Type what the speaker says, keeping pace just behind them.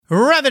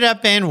Rev it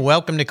up and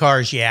welcome to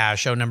Cars Yeah,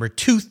 show number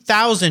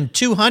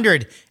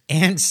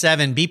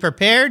 2207. Be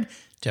prepared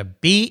to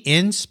be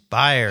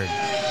inspired.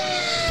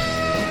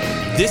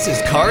 This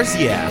is Cars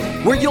Yeah,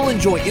 where you'll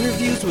enjoy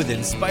interviews with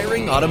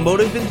inspiring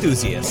automotive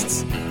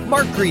enthusiasts.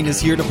 Mark Green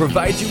is here to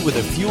provide you with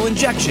a fuel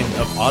injection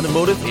of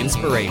automotive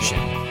inspiration.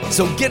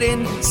 So get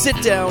in, sit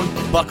down,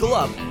 buckle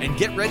up, and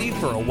get ready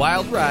for a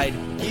wild ride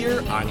here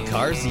on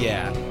Cars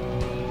Yeah.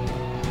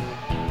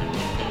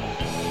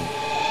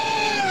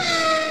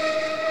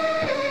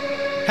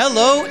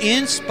 Hello,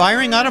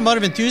 inspiring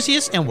automotive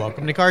enthusiasts, and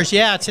welcome to Cars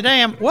Yeah.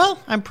 Today,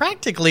 I'm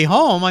practically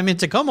home. I'm in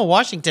Tacoma,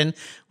 Washington,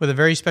 with a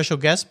very special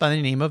guest by the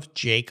name of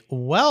Jake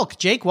Welk.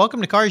 Jake,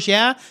 welcome to Cars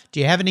Yeah. Do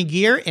you have any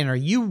gear, and are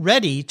you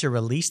ready to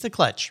release the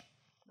clutch?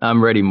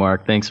 I'm ready,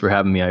 Mark. Thanks for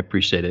having me. I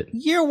appreciate it.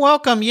 You're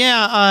welcome.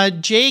 Yeah,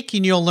 Jake,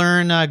 and you'll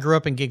learn, grew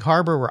up in Gig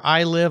Harbor where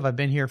I live. I've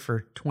been here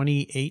for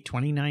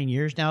 29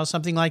 years now,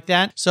 something like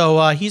that.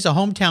 So he's a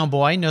hometown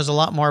boy, knows a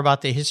lot more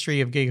about the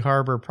history of Gig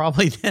Harbor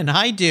probably than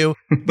I do.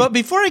 But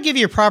before I give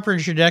you a proper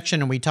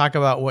introduction and we talk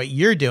about what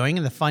you're doing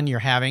and the fun you're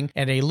having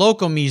at a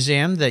local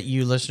museum that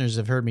you listeners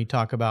have heard me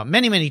talk about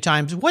many, many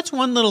times, what's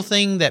one little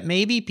thing that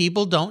maybe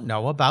people don't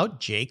know about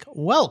Jake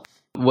Welk?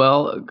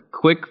 Well,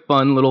 quick,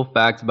 fun little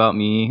fact about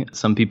me.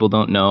 Some people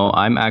don't know.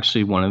 I'm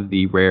actually one of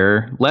the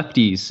rare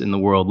lefties in the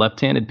world,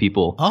 left-handed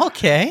people.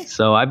 Okay.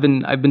 So I've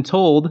been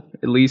told,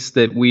 at least,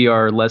 that we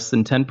are less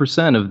than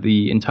 10% of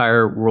the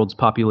entire world's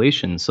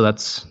population. So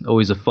that's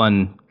always a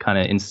fun kind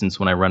of instance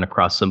when I run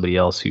across somebody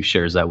else who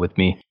shares that with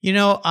me. You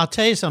know, I'll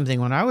tell you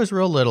something. When I was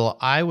real little,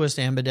 I was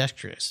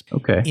ambidextrous.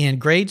 Okay. In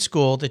grade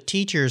school, the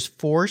teachers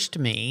forced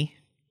me,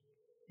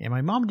 and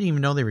my mom didn't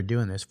even know they were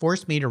doing this,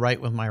 forced me to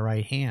write with my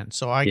right hand.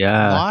 So I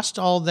lost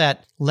all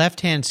that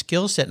left-hand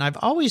skill set. And I've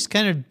always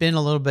kind of been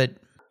a little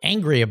bit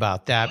angry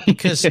about that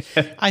because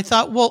I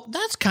thought, well,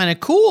 that's kind of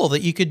cool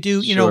that you could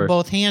do, you know,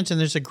 both hands. And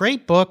there's a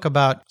great book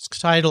about,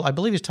 I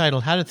believe it's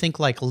titled How to Think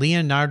Like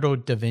Leonardo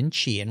da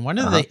Vinci. And one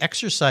of the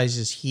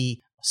exercises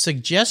he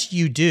suggests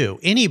you do,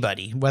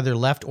 anybody, whether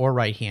left or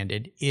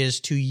right-handed, is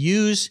to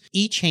use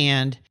each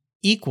hand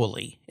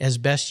equally as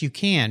best you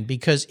can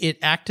because it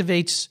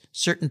activates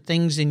certain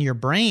things in your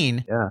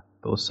brain. Yeah,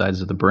 both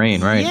sides of the brain,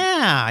 right?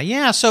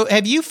 Yeah. So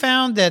have you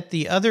found that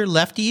the other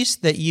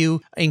lefties that you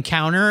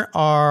encounter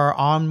are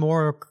on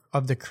more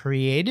of the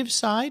creative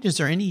side? Is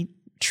there any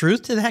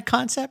truth to that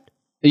concept?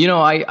 You know,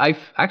 I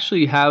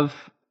actually have,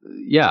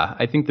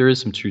 I think there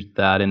is some truth to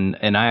that.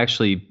 And I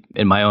actually,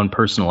 in my own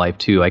personal life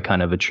too, I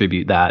kind of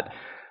attribute that,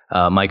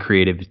 my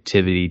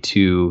creativity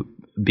to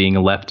being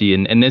a lefty.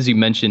 And as you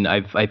mentioned,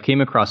 I've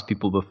came across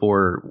people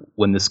before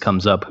when this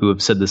comes up who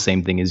have said the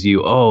same thing as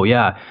you. Oh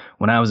yeah,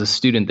 when I was a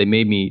student, they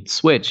made me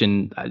switch,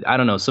 and I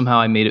don't know, somehow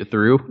I made it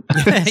through.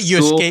 You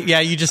escaped.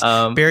 Yeah, you just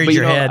buried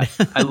your head.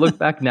 I look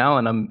back now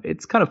and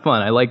it's kind of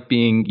fun. I like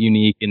being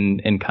unique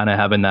and kind of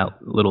having that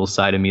little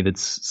side of me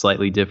that's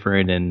slightly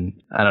different. And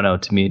I don't know,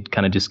 to me, it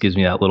kind of just gives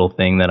me that little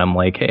thing that I'm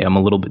like, hey, I'm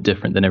a little bit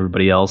different than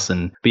everybody else.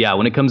 But yeah,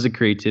 when it comes to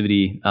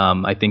creativity,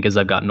 I think as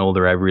I've gotten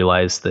older, I've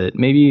realized that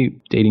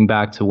maybe dating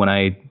back to when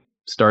I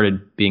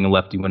started being a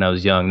lefty when I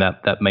was young,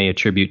 that may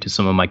attribute to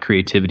some of my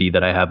creativity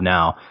that I have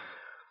now.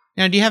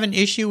 Now, do you have an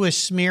issue with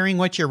smearing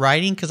what you're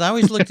writing? Because I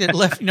always looked at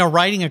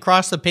writing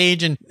across the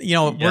page and,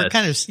 we're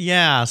kind of,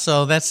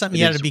 so that's something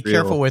you have to be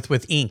careful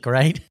with ink,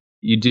 right?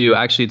 You do.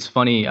 Actually, it's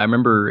funny. I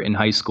remember in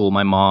high school,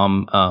 my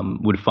mom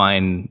would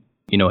find,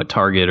 at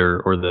Target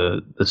or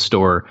the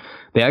store,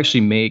 they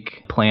actually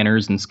make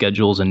planners and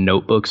schedules and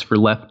notebooks for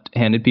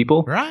left-handed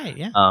people. Right,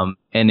 yeah.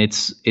 And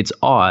it's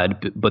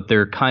odd, but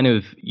they're kind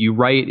of, you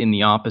write in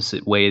the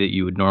opposite way that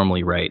you would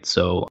normally write.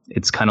 So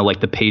it's kind of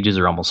like the pages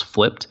are almost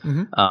flipped,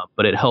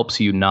 but it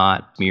helps you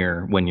not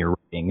smear when you're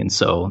writing. And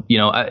so,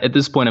 at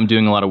this point, I'm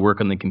doing a lot of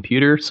work on the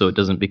computer, so it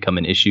doesn't become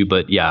an issue.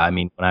 But yeah, I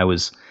mean, when I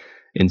was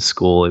in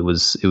school, it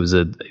was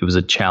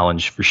a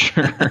challenge for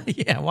sure.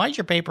 Yeah, why is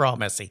your paper all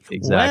messy?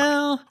 Exactly.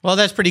 Well,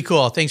 that's pretty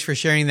cool. Thanks for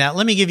sharing that.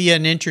 Let me give you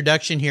an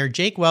introduction here.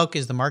 Jake Welk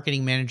is the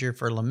marketing manager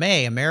for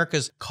LeMay,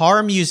 America's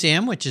car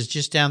museum, which is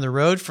just down the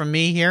road from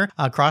me here,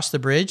 across the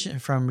bridge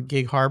from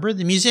Gig Harbor.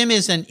 The museum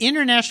is an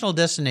international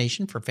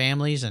destination for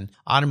families and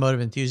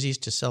automotive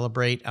enthusiasts to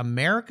celebrate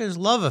America's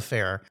love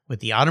affair with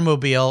the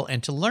automobile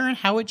and to learn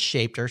how it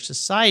shaped our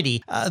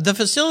society. The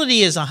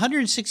facility is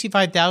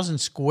 165,000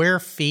 square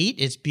feet.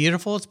 It's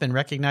beautiful. It's been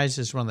recognized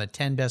as one of the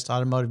 10 best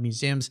automotive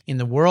museums in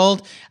the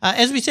world.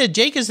 As we said,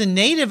 Jake is a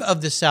native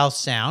of the South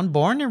Sound,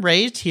 born and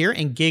raised here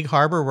in Gig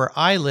Harbor, where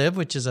I live,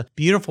 which is a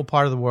beautiful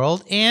part of the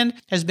world, and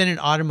has been an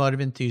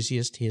automotive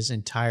enthusiast his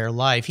entire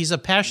life. He's a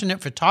passionate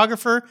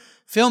photographer,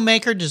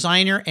 filmmaker,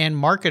 designer, and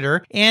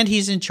marketer, and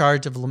he's in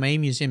charge of LeMay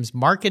Museum's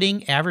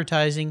marketing,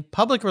 advertising,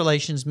 public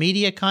relations,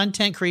 media,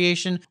 content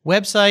creation,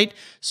 website,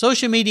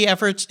 social media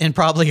efforts, and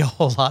probably a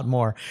whole lot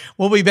more.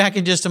 We'll be back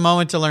in just a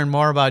moment to learn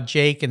more about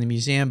Jake and the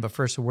museum, but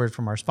first a word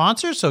from our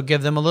sponsors, so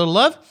give them a little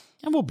love,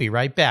 and we'll be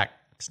right back.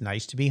 It's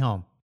nice to be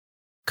home.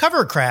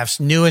 Covercraft's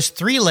newest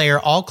 3-layer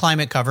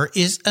all-climate cover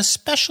is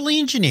especially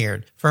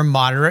engineered for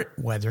moderate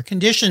weather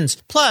conditions.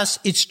 Plus,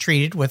 it's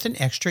treated with an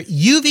extra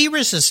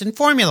UV-resistant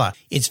formula.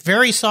 It's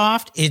very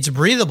soft, it's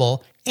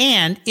breathable,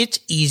 and it's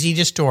easy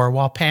to store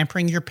while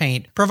pampering your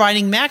paint,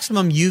 providing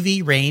maximum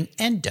UV, rain,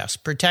 and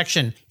dust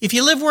protection. If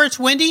you live where it's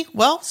windy,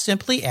 well,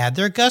 simply add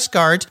their gust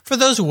guards for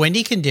those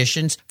windy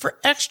conditions for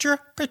extra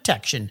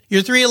protection.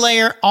 Your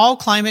 3-layer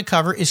all-climate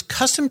cover is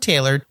custom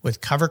tailored with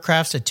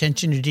Covercraft's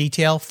attention to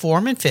detail,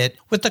 form, and fit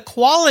with the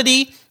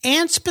quality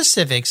and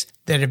specifics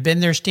that have been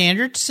their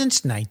standard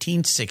since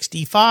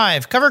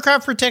 1965.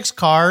 Covercraft protects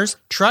cars,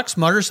 trucks,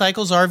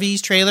 motorcycles,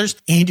 RVs, trailers,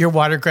 and your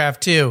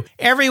watercraft too.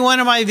 Every one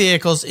of my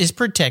vehicles is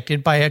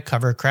protected by a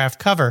Covercraft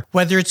cover,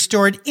 whether it's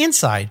stored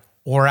inside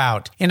or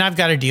out. And I've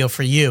got a deal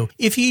for you.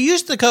 If you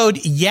use the code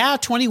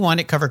YEAH21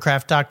 at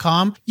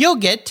covercraft.com, you'll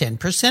get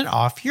 10%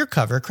 off your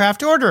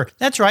Covercraft order.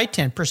 That's right,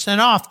 10%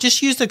 off.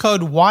 Just use the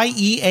code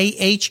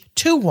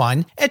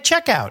YEAH21 at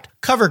checkout.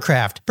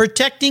 Covercraft,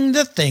 protecting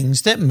the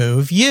things that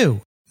move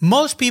you.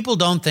 Most people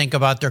don't think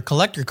about their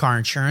collector car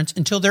insurance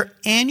until their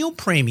annual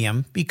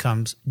premium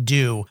becomes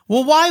due.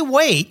 Well, why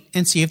wait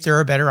and see if there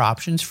are better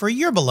options for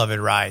your beloved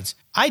rides?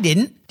 I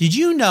didn't. Did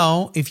you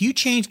know if you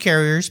change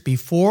carriers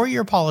before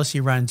your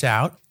policy runs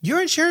out, your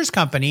insurance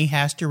company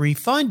has to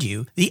refund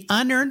you the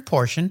unearned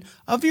portion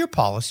of your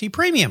policy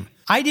premium?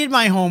 I did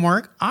my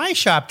homework, I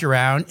shopped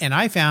around, and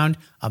I found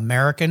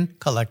American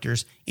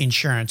Collectors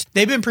Insurance.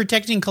 They've been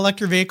protecting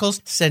collector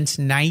vehicles since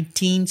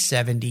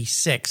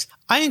 1976.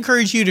 I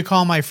encourage you to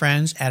call my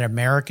friends at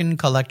American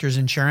Collectors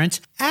Insurance.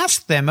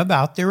 Ask them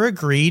about their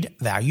agreed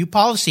value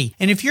policy.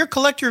 And if your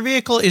collector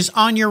vehicle is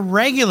on your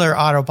regular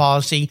auto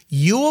policy,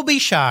 you will be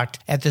shocked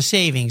at the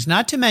savings,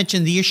 not to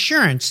mention the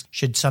assurance,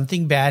 should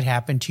something bad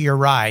happen to your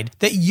ride,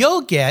 that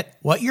you'll get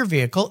what your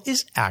vehicle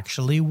is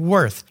actually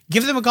worth.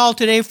 Give them a call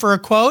today for a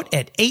quote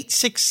at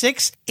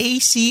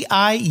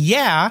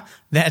 866-ACI-YEAH.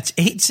 That's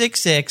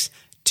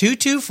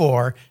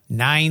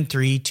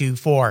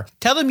 866-224-9324.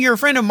 Tell them you're a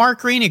friend of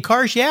Mark Green at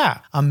Cars Yeah!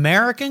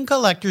 American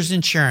Collectors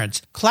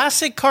Insurance.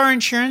 Classic car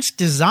insurance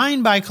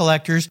designed by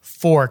collectors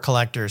for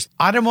collectors.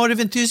 Automotive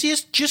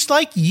enthusiasts just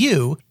like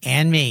you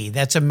and me.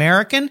 That's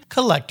American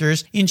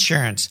Collectors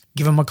Insurance.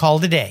 Give them a call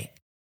today.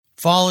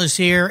 Fall is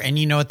here, and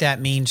you know what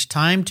that means.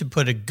 Time to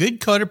put a good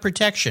coat of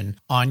protection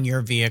on your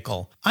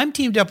vehicle. I'm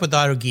teamed up with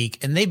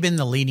AutoGeek, and they've been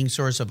the leading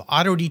source of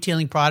auto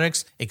detailing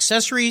products,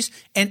 accessories,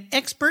 and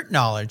expert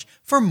knowledge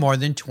for more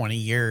than 20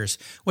 years.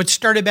 What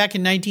started back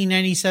in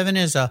 1997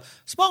 as a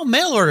small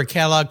mail-order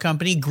catalog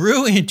company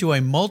grew into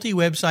a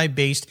multi-website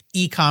based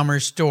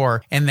e-commerce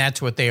store, and that's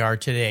what they are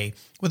today.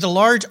 With a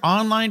large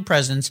online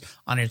presence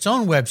on its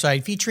own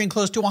website featuring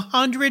close to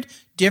 100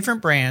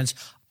 different brands,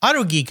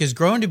 AutoGeek has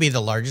grown to be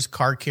the largest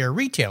car care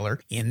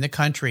retailer in the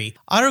country.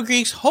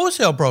 AutoGeek's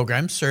wholesale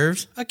program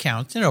serves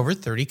accounts in over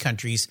 30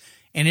 countries,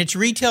 and its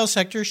retail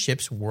sector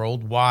ships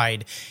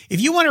worldwide.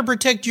 If you want to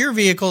protect your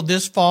vehicle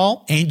this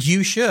fall, and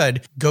you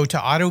should, go to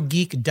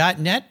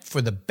autogeek.net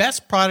for the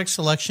best product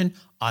selection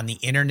on the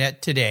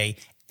internet today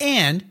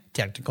and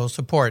technical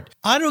support.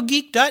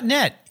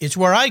 Autogeek.net is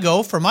where I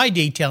go for my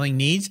detailing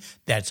needs.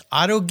 That's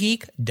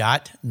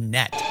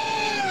autogeek.net.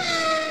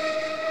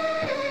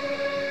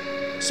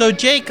 So,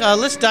 Jake,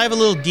 let's dive a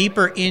little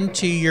deeper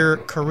into your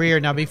career.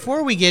 Now,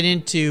 before we get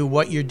into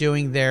what you're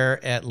doing there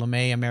at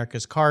LeMay,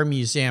 America's Car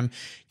Museum,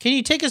 can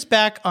you take us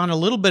back on a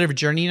little bit of a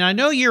journey? And I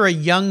know you're a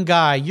young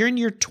guy. You're in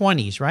your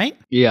 20s, right?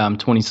 Yeah, I'm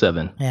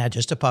 27. Yeah,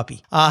 just a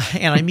puppy.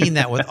 And I mean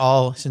that with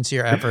all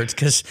sincere efforts,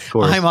 because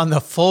I'm on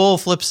the full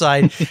flip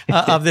side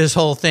of this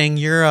whole thing.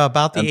 You're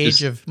about the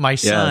age of my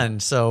son.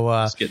 So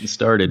just getting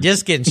started.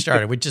 Just getting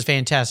started, which is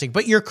fantastic.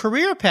 But your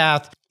career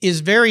path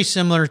is very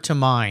similar to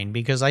mine,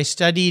 because I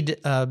studied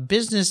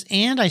business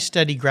and I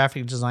studied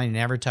graphic design and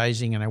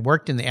advertising, and I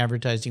worked in the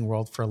advertising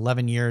world for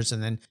 11 years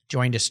and then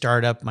joined a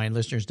startup. My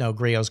listeners know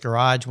Grio's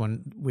Garage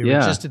when we were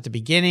just at the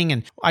beginning.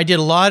 And I did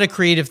a lot of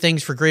creative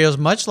things for Grio's,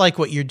 much like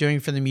what you're doing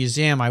for the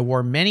museum. I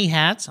wore many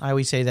hats. I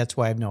always say that's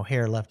why I have no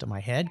hair left on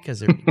my head,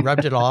 because it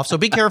rubbed it all off. So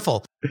be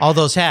careful. All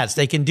those hats,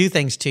 they can do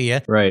things to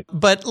you. Right.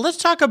 But let's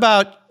talk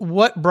about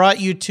what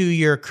brought you to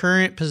your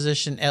current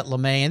position at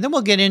LeMay, and then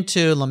we'll get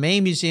into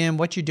LeMay Museum,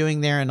 what you're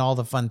doing there, and all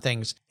the fun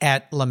things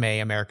at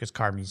LeMay, America's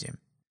Car Museum.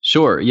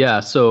 Sure. Yeah.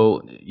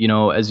 So,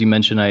 as you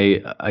mentioned,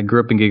 I grew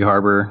up in Gig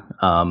Harbor.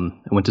 I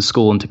went to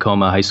school in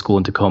Tacoma, high school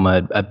in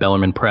Tacoma at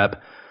Bellarmine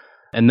Prep,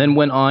 and then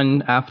went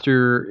on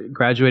after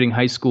graduating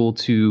high school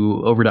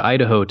over to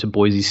Idaho to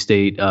Boise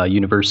State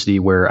University,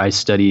 where I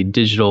studied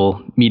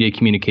digital media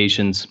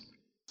communications.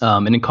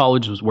 And in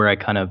college was where I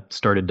kind of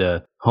started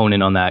to hone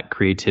in on that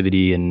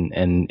creativity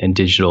and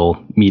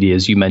digital media,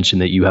 as you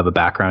mentioned that you have a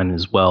background in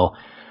as well.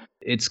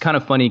 It's kind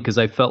of funny because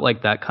I felt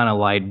like that kind of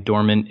lied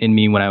dormant in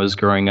me when I was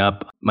growing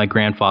up. My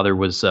grandfather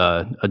was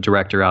a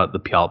director out at the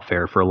Puyallup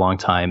Fair for a long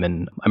time,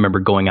 and I remember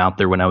going out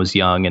there when I was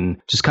young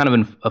and just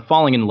kind of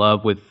falling in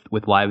love with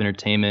live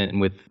entertainment and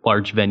with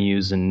large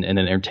venues and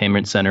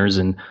entertainment centers.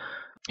 And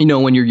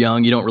when you're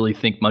young, you don't really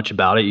think much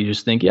about it. You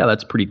just think, yeah,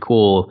 that's pretty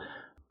cool.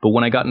 But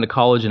when I got into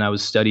college and I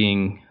was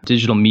studying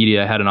digital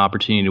media, I had an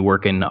opportunity to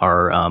work in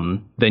our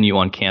venue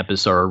on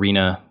campus, our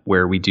arena,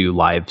 where we do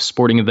live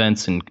sporting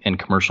events and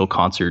commercial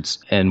concerts.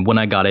 And when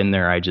I got in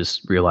there, I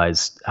just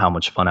realized how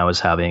much fun I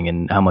was having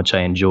and how much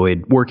I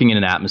enjoyed working in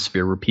an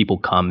atmosphere where people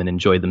come and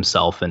enjoy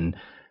themselves and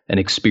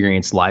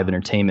experience live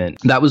entertainment.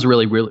 That was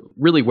really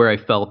where I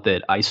felt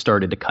that I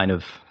started to kind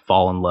of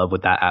fall in love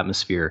with that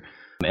atmosphere.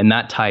 And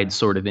that tied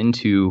sort of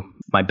into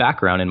my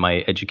background and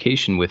my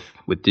education with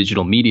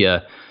digital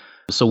media.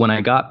 So when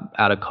I got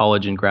out of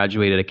college and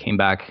graduated, I came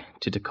back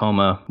to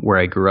Tacoma, where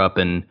I grew up,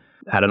 and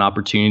had an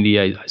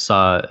opportunity. I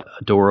saw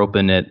a door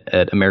open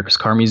at America's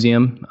Car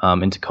Museum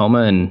in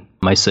Tacoma, and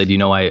I said,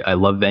 I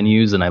love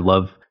venues and I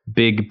love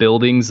big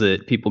buildings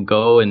that people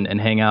go and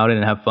hang out in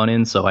and have fun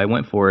in. So I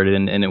went for it,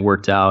 and it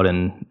worked out,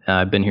 and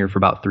I've been here for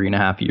about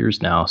 3.5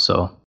 years now.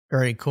 So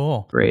very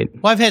cool. Great.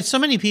 Well, I've had so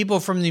many people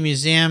from the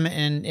museum,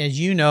 and as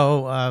you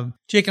know,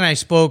 Jake and I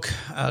spoke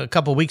a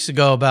couple of weeks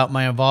ago about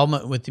my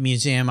involvement with the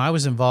museum. I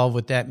was involved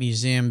with that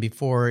museum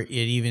before it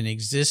even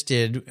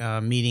existed,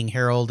 meeting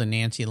Harold and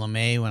Nancy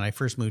LeMay when I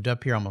first moved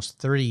up here almost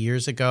 30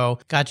 years ago.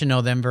 Got to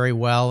know them very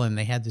well, and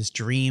they had this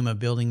dream of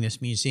building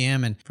this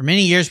museum. And for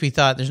many years, we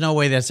thought there's no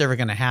way that's ever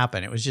going to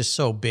happen. It was just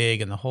so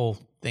big, and the whole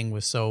thing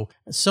with so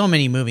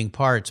many moving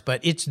parts,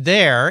 but it's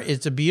there.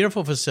 It's a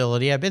beautiful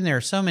facility. I've been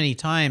there so many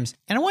times,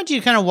 and I want you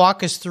to kind of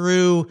walk us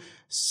through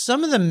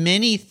some of the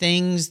many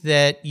things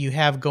that you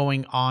have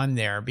going on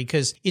there,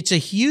 because it's a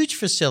huge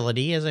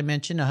facility. As I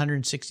mentioned,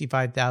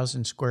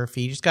 165,000 square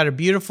feet. It's got a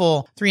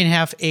beautiful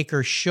 3.5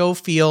 acre show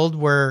field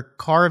where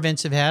car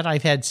events have had.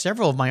 I've had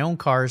several of my own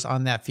cars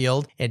on that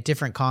field at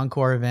different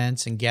Concours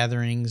events and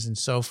gatherings and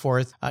so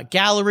forth.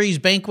 Galleries,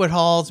 banquet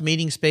halls,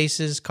 meeting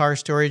spaces, car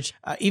storage,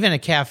 even a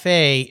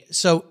cafe.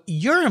 So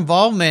your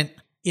involvement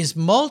is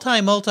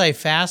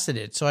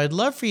multifaceted. So I'd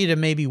love for you to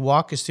maybe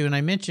walk us through, and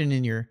I mentioned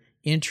in your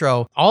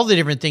intro all the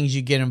different things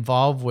you get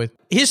involved with.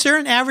 Is there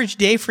an average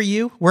day for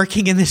you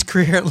working in this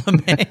career at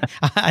LeMay?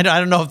 I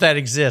don't know if that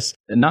exists.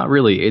 Not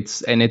really.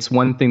 It's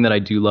one thing that I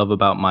do love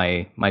about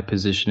my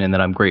position, and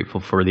that I'm grateful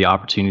for the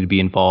opportunity to be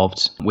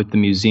involved with the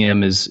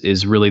museum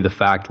is really the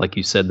fact, like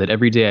you said, that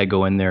every day I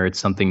go in there, it's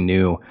something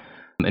new.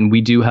 And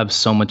we do have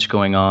so much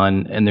going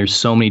on, and there's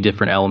so many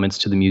different elements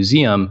to the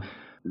museum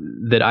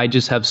that I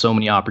just have so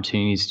many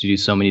opportunities to do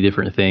so many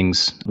different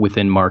things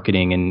within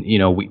marketing. And,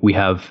 we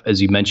have, as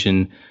you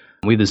mentioned,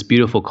 we have this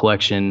beautiful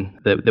collection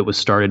that was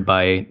started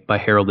by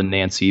Harold and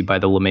Nancy, by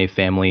the LeMay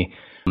family,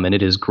 and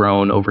it has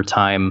grown over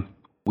time.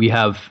 We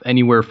have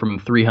anywhere from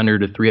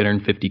 300 to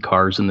 350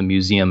 cars in the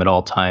museum at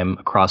all time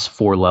across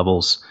 4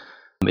 levels.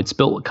 It's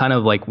built kind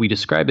of like we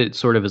describe it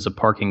sort of as a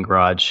parking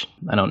garage.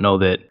 I don't know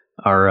that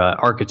our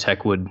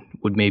architect would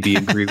maybe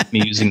agree with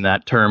me using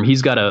that term.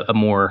 He's got a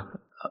more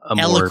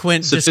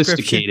eloquent,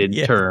 sophisticated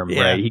term,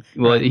 right?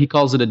 He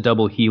calls it a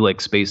double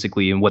helix,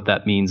 basically. And what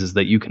that means is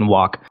that you can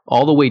walk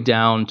all the way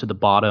down to the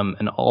bottom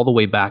and all the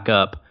way back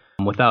up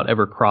without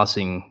ever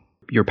crossing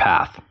your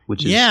path,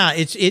 which is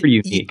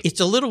pretty unique. It's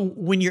a little,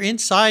 when you're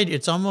inside,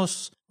 it's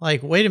almost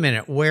like, wait a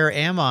minute, where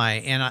am I?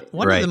 And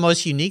one of the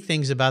most unique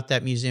things about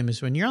that museum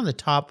is when you're on the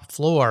top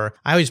floor,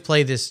 I always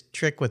play this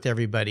trick with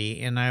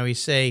everybody, and I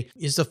always say,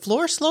 is the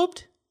floor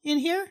sloped in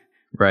here?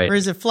 Right. Or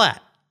is it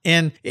flat?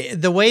 And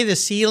the way the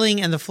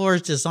ceiling and the floor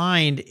is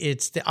designed,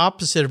 it's the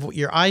opposite of what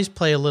your eyes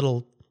play a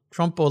little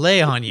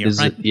trompe-l'oeil on you,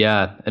 right?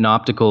 Yeah, an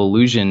optical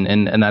illusion.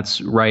 And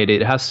that's right.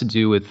 It has to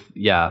do with,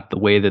 the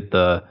way that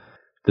the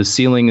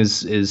ceiling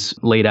is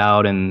laid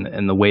out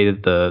and the way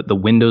that the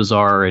windows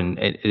are. And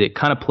it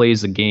kind of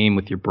plays a game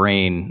with your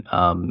brain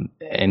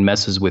and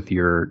messes with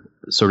your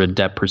sort of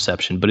depth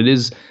perception. But it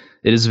is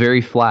very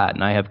flat.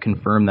 And I have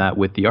confirmed that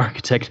with the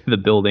architect of the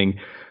building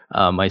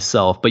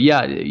myself. But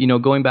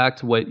going back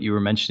to what you were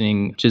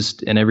mentioning,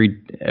 just and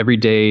every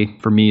day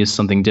for me is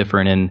something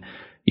different. And,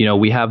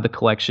 we have the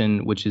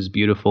collection, which is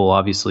beautiful,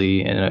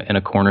 obviously, and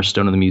a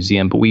cornerstone of the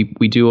museum. But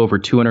we do over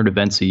 200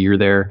 events a year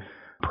there,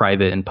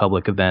 private and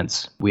public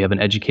events. We have an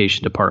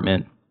education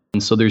department.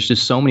 And so there's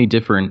just so many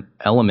different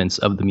elements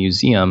of the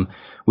museum,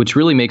 which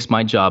really makes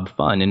my job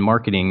fun. In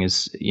marketing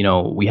is,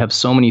 we have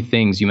so many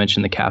things. You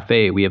mentioned the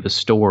cafe, we have a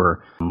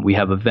store, we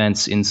have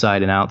events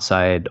inside and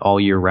outside all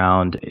year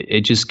round.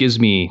 It just gives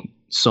me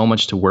so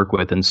much to work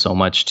with and so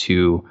much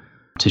to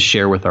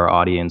share with our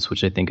audience,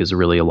 which I think is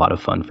really a lot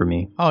of fun for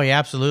me. Oh, yeah,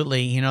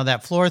 absolutely.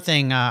 That floor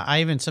thing, I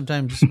even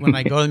sometimes when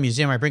I go to the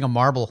museum, I bring a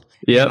marble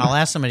and I'll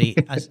ask somebody,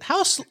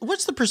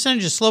 what's the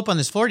percentage of slope on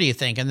this floor, do you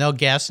think? And they'll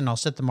guess, and I'll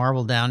set the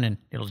marble down and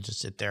it'll just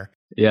sit there.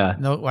 Yeah.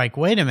 No, like,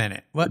 wait a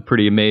minute. What?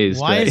 Pretty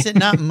amazed. Why is it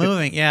not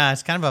moving? Yeah,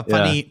 it's kind of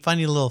a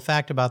funny little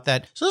fact about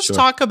that. So let's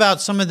talk about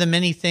some of the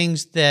many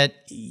things that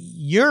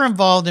you're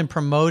involved in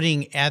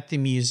promoting at the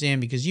museum,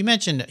 because you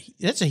mentioned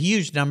that's a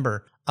huge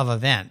number of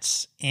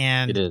events.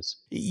 And it is.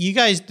 You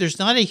guys, there's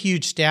not a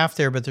huge staff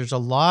there, but there's a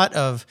lot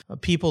of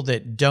people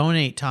that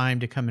donate time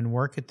to come and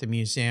work at the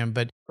museum.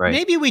 But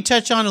maybe we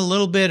touch on a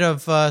little bit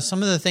of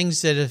some of the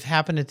things that have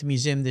happened at the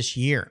museum this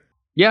year.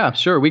 Yeah,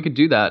 sure. We could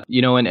do that.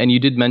 And you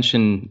did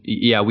mention,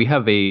 we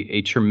have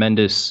a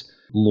tremendous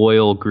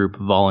loyal group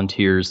of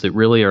volunteers that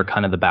really are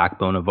kind of the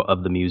backbone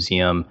of the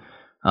museum.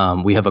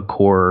 We have a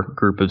core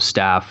group of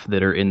staff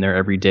that are in there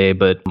every day,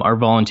 but our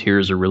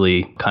volunteers are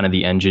really kind of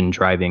the engine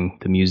driving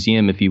the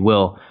museum, if you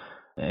will.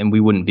 And we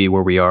wouldn't be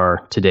where we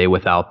are today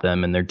without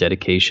them and their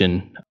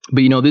dedication.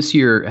 But, this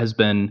year has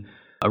been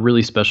a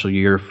really special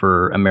year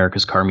for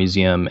America's Car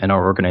Museum and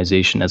our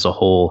organization as a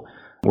whole.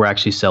 We're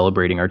actually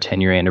celebrating our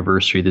 10-year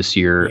anniversary this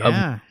year of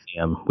the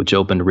museum, which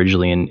opened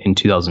originally in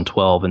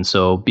 2012. And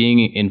so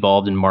being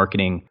involved in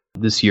marketing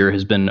this year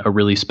has been a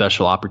really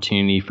special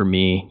opportunity for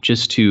me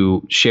just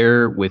to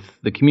share with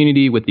the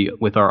community,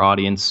 with our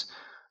audience,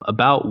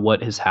 about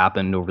what has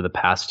happened over the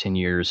past 10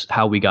 years,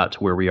 how we got to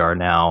where we are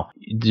now,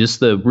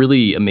 just the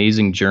really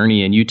amazing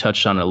journey. And you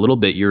touched on it a little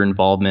bit, your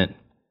involvement.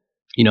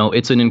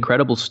 It's an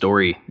incredible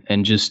story,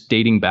 and just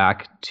dating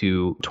back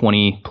to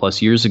 20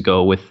 plus years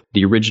ago with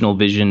the original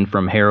vision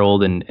from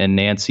Harold and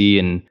Nancy,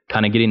 and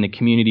kind of getting the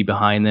community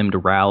behind them to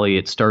rally.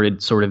 It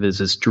started sort of as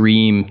this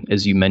dream,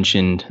 as you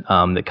mentioned,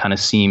 that kind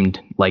of seemed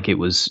like it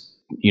was,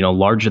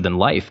 larger than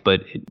life.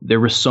 But there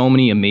were so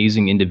many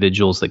amazing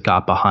individuals that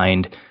got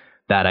behind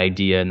that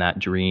idea and that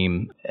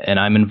dream. And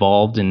I'm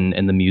involved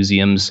in the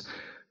museums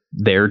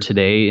there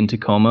today in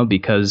Tacoma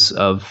because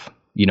of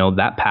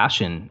that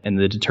passion and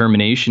the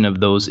determination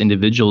of those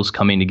individuals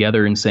coming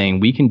together and saying,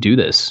 we can do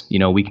this,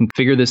 we can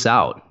figure this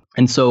out.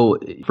 And so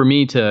for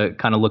me to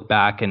kind of look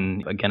back,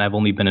 and again, I've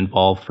only been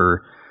involved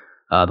for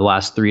the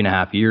last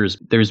 3.5 years,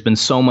 there's been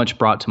so much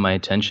brought to my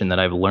attention that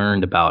I've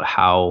learned about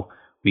how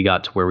we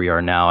got to where we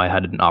are now. I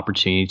had an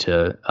opportunity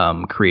to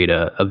create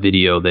a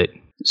video that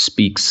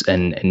speaks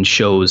and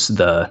shows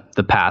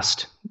the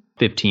past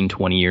 15,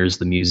 20 years of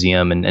the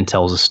museum and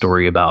tells a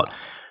story about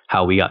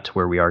how we got to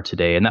where we are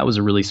today. And that was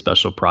a really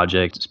special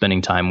project,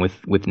 spending time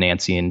with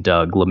Nancy and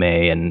Doug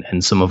LeMay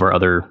and some of our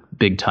other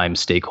big time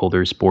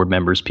stakeholders, board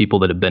members, people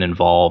that have been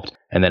involved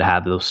and that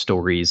have those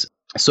stories.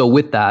 So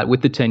with that,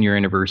 with the 10-year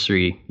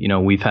anniversary,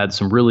 we've had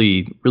some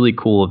really, really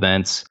cool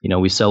events.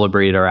 We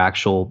celebrated our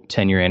actual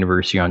 10-year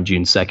anniversary on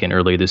June 2nd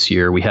earlier this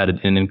year. We had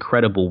an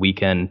incredible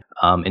weekend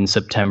in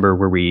September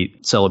where we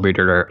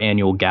celebrated our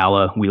annual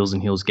gala, Wheels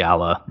and Heels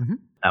Gala. Mm-hmm.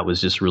 That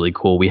was just really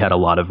cool. We had a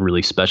lot of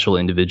really special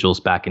individuals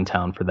back in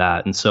town for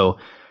that. And so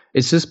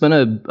it's just been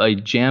a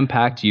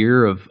jam-packed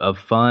year of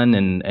fun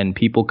and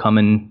people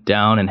coming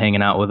down and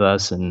hanging out with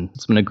us. And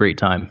it's been a great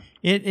time.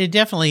 It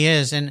definitely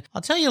is. And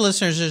I'll tell you,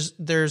 listeners,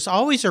 there's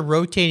always a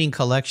rotating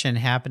collection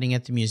happening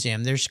at the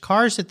museum. There's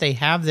cars that they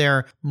have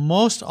there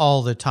most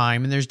all the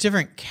time, and there's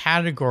different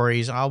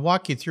categories. I'll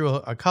walk you through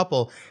a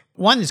couple.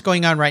 One that's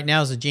going on right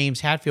now is the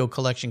James Hatfield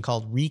collection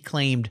called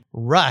Reclaimed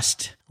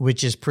Rust,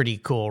 which is pretty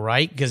cool,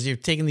 right? Because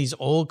you've taken these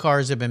old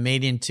cars that have been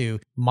made into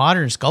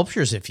modern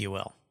sculptures, if you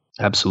will.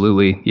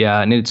 Absolutely.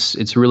 Yeah. And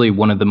it's really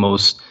one of the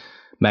most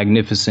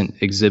magnificent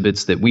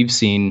exhibits that we've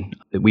seen,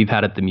 that we've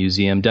had at the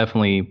museum.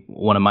 Definitely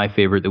one of my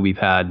favorite that we've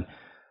had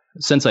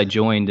since I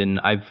joined. And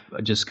I've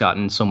just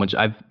gotten so much,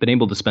 I've been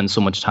able to spend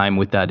so much time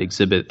with that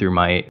exhibit through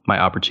my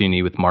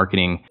opportunity with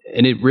marketing.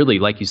 And it really,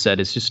 like you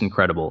said, it's just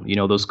incredible.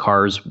 Those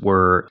cars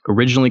were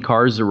originally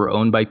cars that were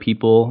owned by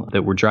people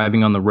that were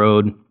driving on the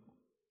road.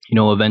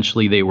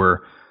 Eventually they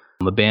were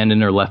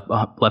abandoned or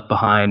left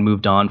behind,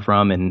 moved on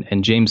from.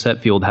 And James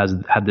Hetfield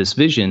had this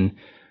vision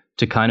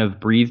to kind of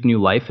breathe new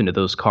life into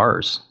those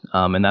cars.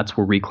 And that's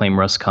where Reclaim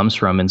Rust comes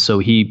from. And so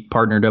he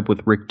partnered up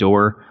with Rick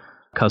Dorr,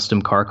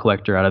 custom car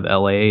collector out of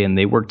LA, and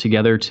they worked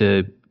together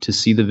to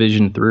see the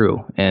vision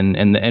through. And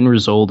the end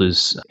result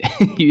is,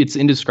 it's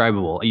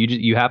indescribable.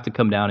 You have to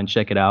come down and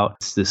check it out.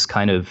 It's this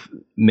kind of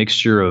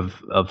mixture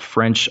of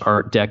French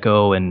Art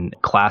Deco and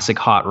classic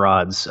hot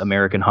rods,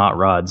 American hot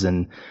rods.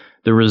 And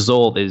the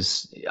result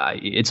is,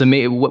 it's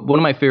amazing. One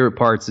of my favorite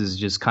parts is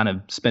just kind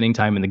of spending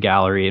time in the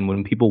gallery. And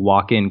when people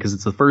walk in, because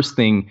it's the first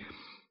thing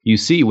you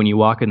see when you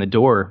walk in the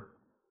door,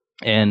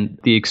 and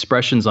the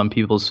expressions on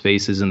people's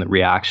faces and the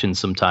reactions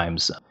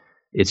sometimes,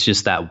 it's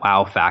just that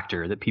wow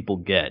factor that people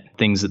get,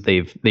 things that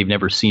they've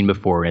never seen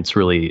before. And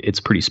it's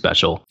pretty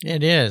special.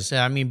 It is.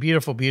 I mean,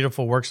 beautiful,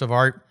 beautiful works of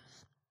art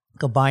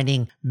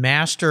combining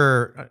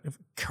master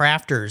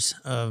crafters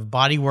of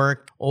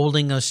bodywork, old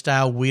English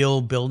style wheel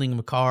building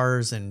of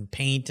cars and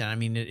paint. And I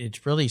mean,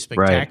 it's really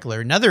spectacular.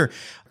 Right. Another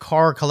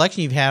car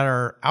collection you've had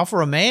are Alfa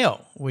Romeo,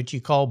 which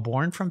you call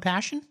Born from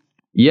Passion.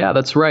 Yeah,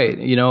 that's right.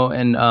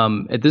 And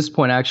at this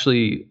point,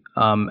 actually,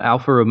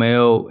 Alfa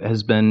Romeo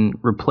has been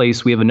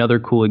replaced. We have another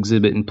cool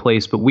exhibit in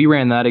place, but we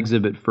ran that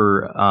exhibit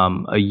for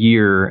a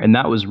year, and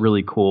that was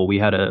really cool. We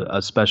had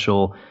a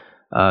special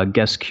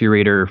guest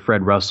curator,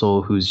 Fred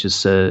Russell, who's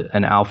just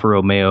an Alfa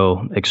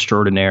Romeo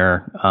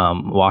extraordinaire,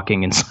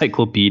 walking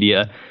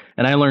encyclopedia.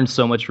 And I learned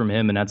so much from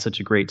him and had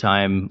such a great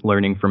time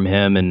learning from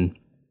him. And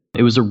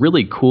it was a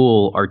really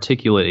cool,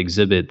 articulate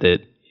exhibit that,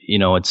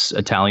 it's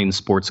Italian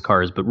sports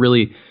cars, but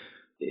really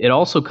it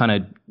also kind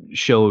of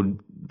showed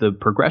the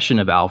progression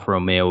of Alfa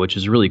Romeo, which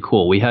is really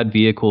cool. We had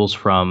vehicles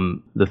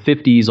from the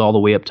 50s all the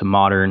way up to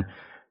modern.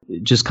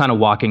 Just kind of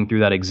walking through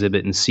that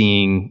exhibit and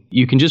seeing,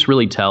 you can just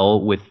really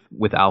tell with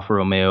Alfa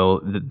Romeo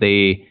that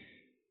they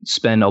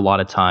spend a lot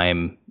of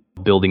time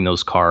building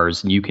those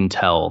cars, and you can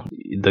tell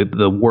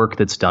the work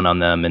that's done on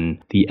them,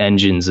 and the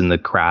engines and the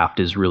craft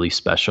is really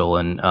special.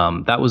 And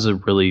that was a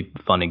really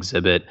fun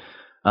exhibit.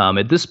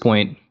 At this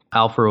point,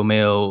 Alfa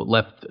Romeo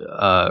left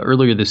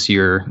earlier this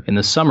year in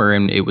the summer,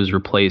 and it was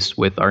replaced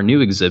with our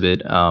new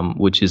exhibit,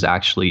 which is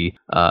actually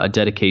a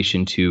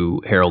dedication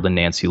to Harold and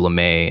Nancy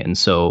LeMay. And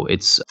so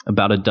it's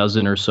about a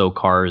dozen or so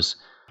cars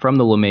from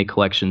the LeMay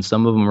collection.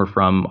 Some of them are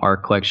from our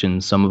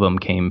collection. Some of them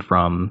came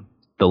from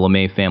the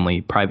LeMay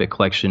family private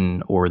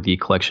collection or the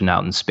collection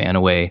out in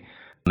Spanaway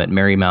at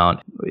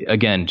Marymount.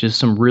 Again, just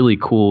some really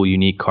cool,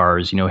 unique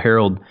cars.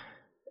 Harold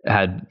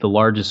had the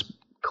largest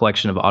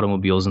collection of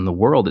automobiles in the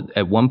world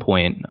at one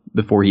point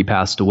before he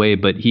passed away,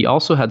 but he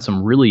also had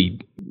some really,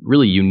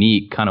 really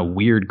unique, kind of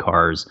weird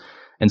cars.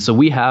 And so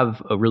we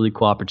have a really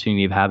cool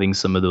opportunity of having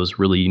some of those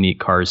really unique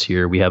cars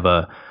here. We have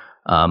a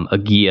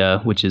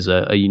Ghia, which is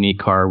a unique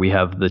car. We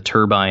have the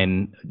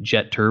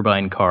jet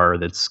turbine car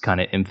that's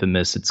kind of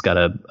infamous. It's got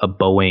a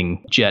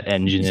Boeing jet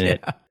engine in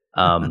it.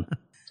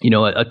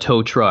 A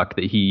tow truck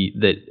that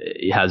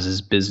has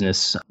his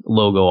business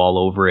logo all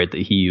over it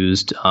that he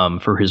used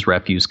for his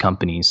refuse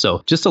company.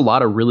 So just a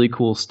lot of really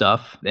cool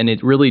stuff. And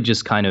it really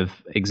just kind of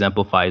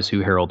exemplifies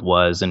who Harold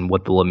was and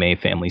what the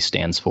LeMay family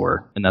stands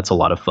for. And that's a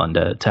lot of fun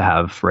to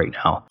have right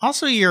now.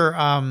 Also, you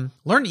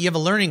have a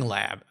learning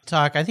lab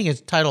talk. I think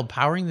it's titled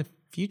Powering the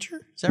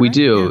Future? Is that we right?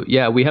 do.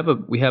 Yeah, we have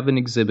an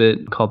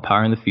exhibit called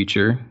Powering the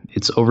Future.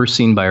 It's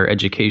overseen by our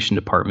education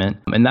department,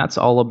 and that's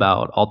all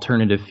about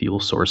alternative fuel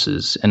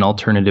sources and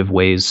alternative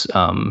ways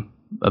of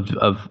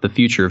the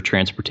future of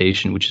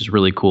transportation, which is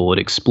really cool. It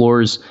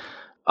explores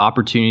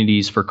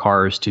opportunities for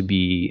cars to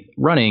be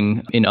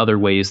running in other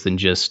ways than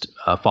just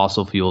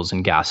fossil fuels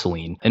and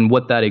gasoline. And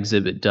what that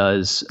exhibit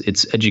does,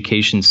 it's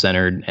education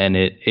centered, and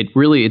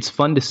it's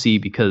fun to see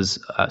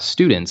because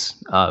students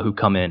who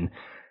come in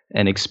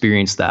and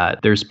experience that.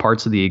 There's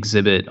parts of the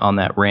exhibit on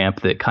that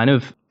ramp that kind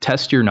of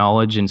test your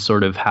knowledge and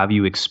sort of have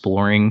you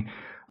exploring,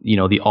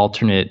 the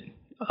alternate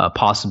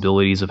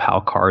possibilities of how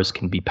cars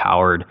can be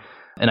powered.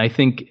 And I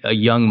think a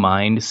young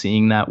mind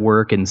seeing that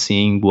work and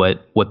seeing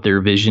what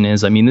their vision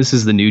is. I mean, this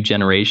is the new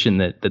generation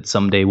that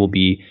someday will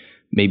be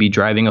maybe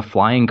driving a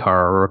flying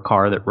car or a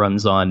car that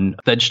runs on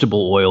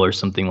vegetable oil or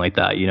something like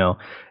that,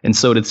 And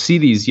so to see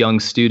these young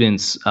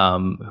students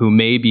who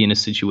may be in a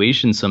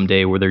situation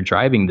someday where they're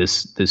driving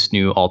this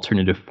new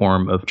alternative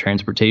form of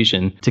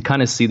transportation, to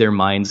kind of see their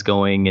minds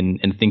going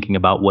and thinking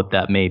about what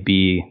that may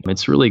be,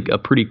 it's really a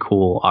pretty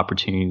cool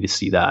opportunity to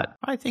see that.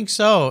 I think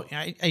so.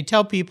 I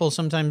tell people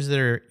sometimes that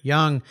are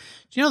young,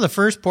 do you know the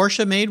first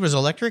Porsche made was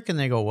electric? And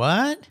they go,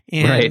 what?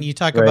 And you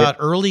talk about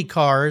early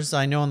cars.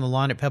 I know on the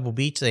lawn at Pebble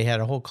Beach, they had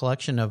a whole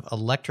collection of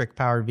electric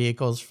powered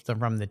vehicles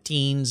from the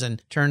teens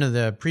and turn of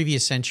the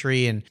previous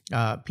century. And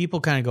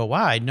people kind of go,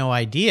 wow, I had no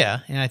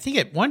idea. And I think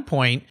at one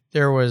point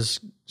there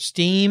was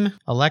steam,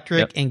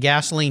 electric, and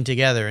gasoline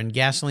together. And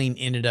gasoline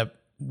ended up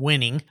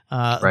winning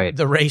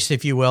the race,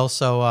 if you will.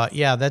 So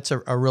that's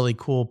a really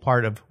cool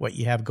part of what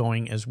you have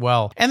going as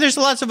well. And there's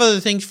lots of other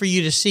things for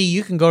you to see.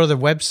 You can go to the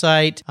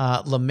website,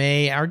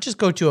 LeMay, or just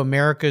go to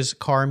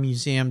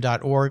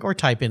americascarmuseum.org or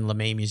type in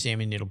LeMay Museum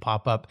and it'll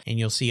pop up and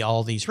you'll see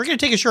all these. We're going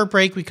to take a short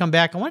break. We come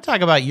back. I want to talk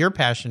about your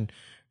passion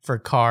for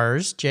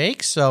cars,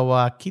 Jake.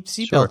 So keep the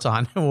seatbelts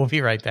on and we'll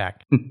be right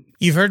back.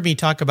 You've heard me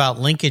talk about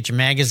Linkage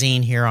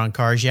Magazine here on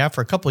Cars Yeah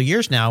for a couple of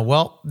years now.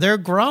 Well, they're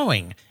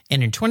growing.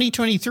 And in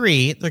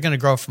 2023, they're going to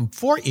grow from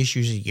 4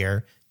 issues a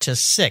year to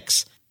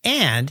 6.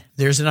 And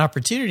there's an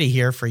opportunity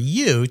here for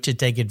you to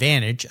take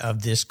advantage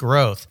of this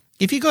growth.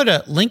 If you go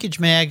to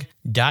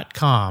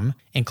linkagemag.com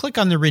and click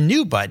on the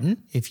Renew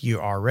button, if you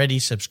already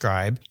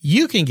subscribe,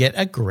 you can get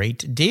a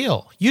great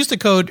deal. Use the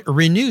code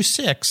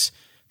RENEW6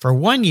 for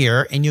 1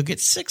 year and you'll get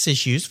 6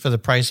 issues for the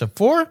price of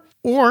 4,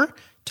 or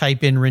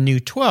type in Renew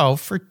 12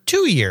 for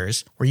 2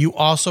 years, where you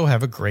also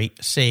have a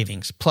great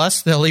savings.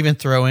 Plus, they'll even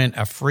throw in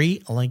a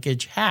free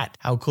Linkage hat.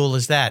 How cool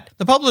is that?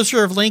 The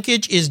publisher of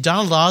Linkage is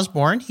Donald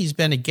Osborne. He's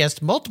been a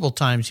guest multiple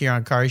times here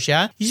on Cars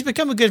Yeah. He's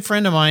become a good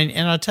friend of mine,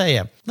 and I'll tell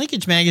you,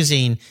 Linkage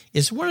Magazine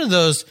is one of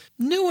those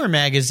newer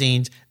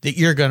magazines that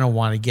you're going to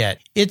want to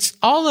get. It's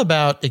all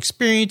about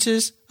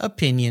experiences,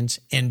 opinions,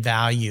 and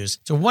values.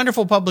 It's a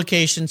wonderful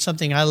publication,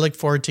 something I look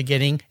forward to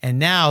getting. And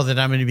now that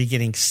I'm going to be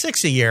getting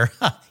 6 a year,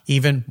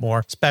 even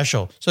more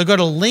special. So go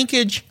to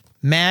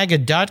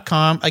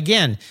linkagemag.com.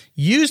 Again,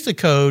 use the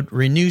code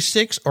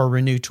RENEW6 or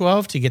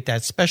RENEW12 to get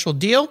that special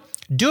deal.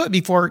 Do it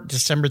before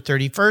December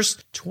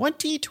 31st,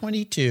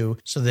 2022,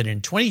 so that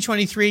in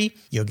 2023,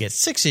 you'll get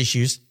 6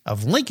 issues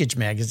of Linkage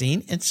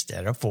Magazine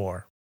instead of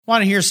 4.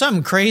 Want to hear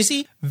something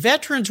crazy?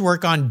 Veterans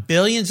work on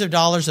billions of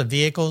dollars of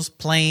vehicles,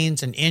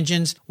 planes, and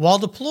engines while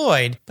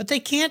deployed, but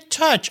they can't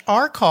touch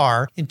our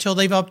car until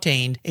they've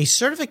obtained a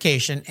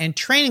certification and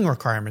training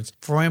requirements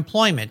for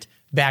employment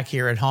back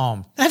here at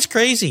home. That's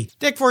crazy.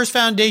 Dick Force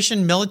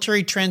Foundation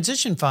Military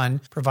Transition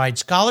Fund provides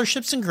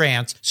scholarships and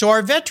grants so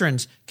our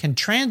veterans can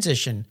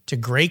transition to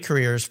great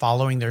careers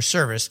following their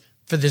service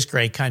for this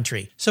great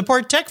country.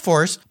 Support Tech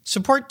Force,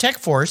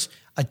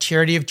 a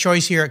charity of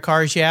choice here at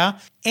Cars Yeah,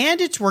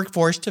 and its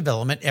workforce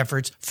development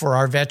efforts for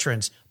our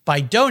veterans by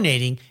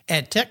donating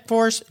at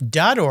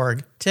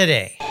techforce.org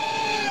today.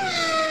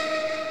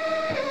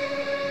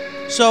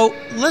 So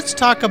let's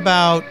talk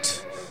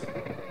about,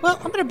 well,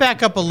 I'm going to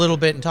back up a little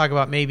bit and talk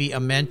about maybe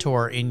a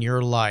mentor in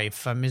your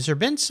life. Has there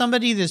been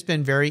somebody that's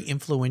been very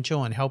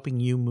influential in helping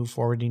you move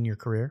forward in your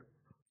career?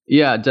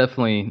 Yeah,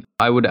 definitely.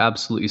 I would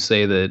absolutely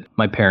say that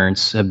my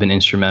parents have been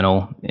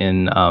instrumental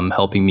in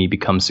helping me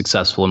become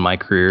successful in my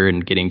career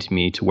and getting to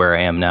me to where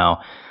I am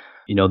now.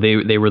 You know,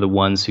 they were the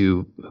ones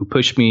who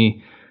pushed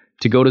me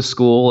to go to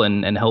school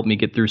and help me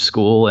get through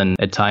school. And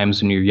at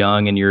times when you're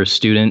young and you're a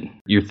student,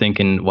 you're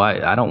thinking,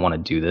 why? I don't want to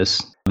do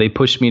this. They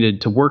pushed me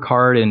to work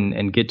hard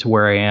and get to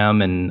where I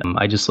am. And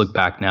I just look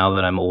back now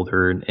that I'm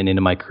older and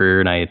into my career,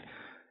 and I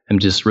am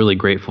just really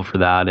grateful for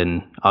that.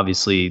 And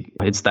obviously,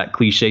 it's that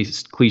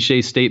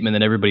cliche statement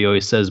that everybody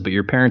always says, but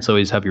your parents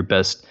always have your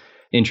best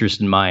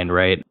interest in mind,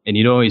 right? And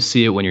you don't always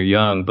see it when you're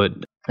young, but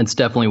it's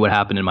definitely what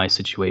happened in my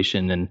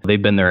situation. And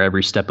they've been there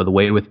every step of the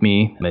way with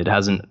me. It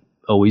hasn't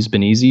always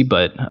been easy,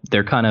 but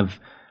they're kind of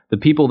the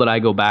people that I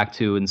go back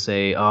to and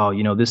say, oh,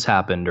 you know, this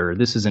happened, or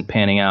this isn't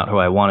panning out how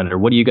I wanted, or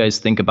what do you guys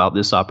think about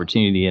this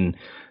opportunity? And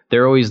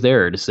they're always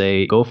there to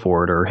say, go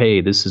for it, or hey,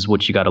 this is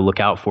what you got to look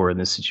out for in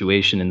this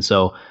situation. And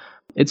so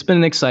it's been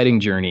an exciting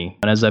journey.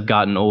 And as I've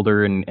gotten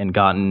older and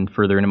gotten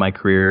further into my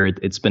career,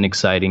 it's been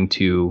exciting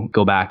to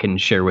go back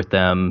and share with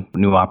them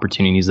new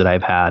opportunities that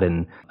I've had.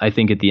 And I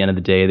think at the end of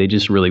the day, they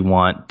just really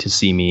want to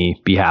see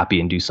me be happy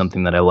and do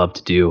something that I love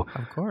to do.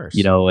 Of course.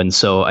 You know, and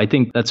so I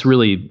think that's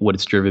really what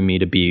it's driven me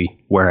to be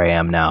where I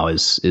am now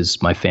is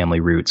my family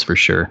roots for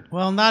sure.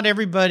 Well, not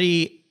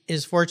everybody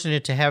is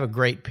fortunate to have a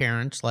great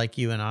parents like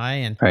you and I,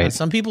 and right.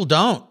 Some people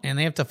don't, and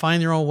they have to find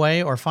their own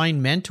way or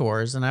find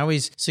mentors. And I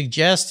always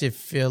suggest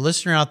if a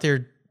listener out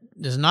there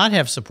does not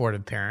have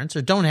supportive parents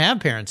or don't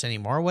have parents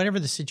anymore, whatever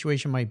the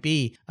situation might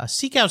be,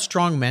 seek out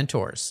strong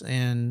mentors.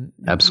 And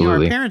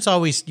absolutely,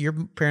 your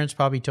parents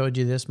probably told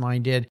you this,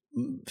 mine did.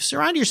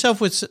 Surround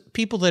yourself with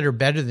people that are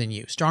better than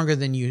you, stronger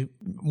than you,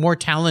 more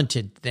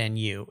talented than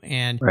you,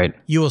 and right.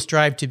 You will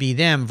strive to be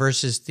them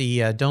versus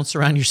the don't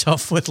surround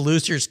yourself with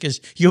losers because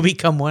you'll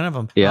become one of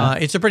them. Yeah.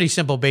 It's a pretty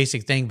simple,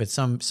 basic thing, but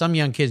some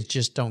young kids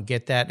just don't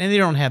get that, and they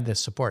don't have the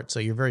support, so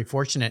you're very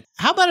fortunate.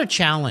 How about a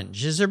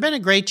challenge? Has there been a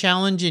great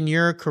challenge in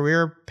your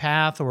career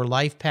path or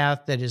life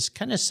path that has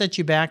kind of set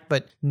you back,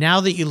 but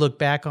now that you look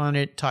back on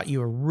it, taught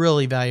you a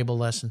really valuable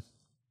lesson?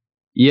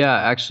 Yeah,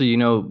 actually, you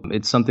know,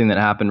 it's something that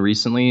happened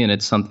recently, and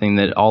it's something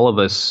that all of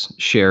us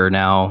share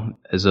now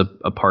as a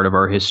part of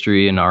our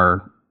history and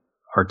our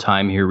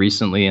time here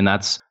recently. And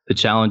that's the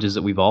challenges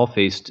that we've all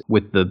faced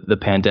with the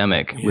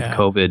pandemic, with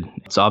COVID.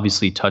 It's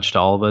obviously touched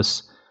all of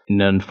us in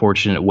an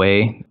unfortunate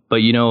way. But,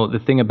 you know, the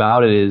thing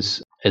about it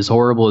is, as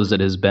horrible as it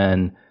has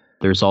been,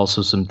 there's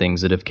also some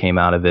things that have came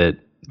out of it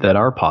that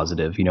are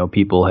positive. You know,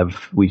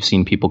 we've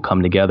seen people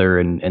come together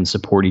and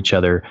support each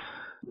other.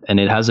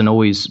 And it hasn't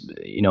always,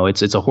 you know,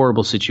 it's a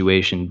horrible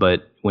situation,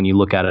 but when you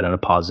look at it in a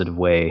positive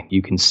way,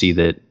 you can see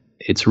that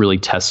it's really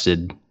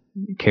tested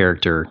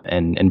character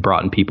and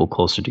brought people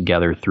closer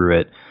together through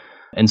it.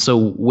 And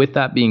so with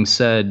that being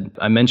said,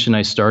 I mentioned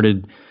I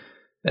started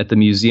at the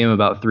museum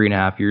about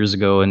 3.5 years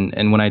ago.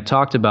 And when I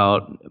talked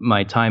about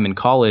my time in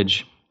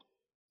college,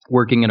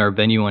 working at our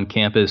venue on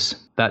campus,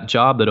 that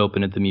job that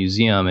opened at the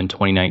museum in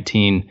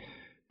 2019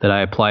 that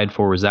I applied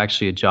for was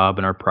actually a job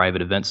in our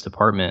private events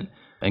department.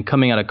 And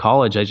coming out of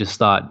college, I just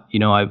thought, you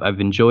know,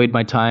 I've enjoyed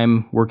my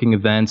time working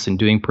events and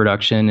doing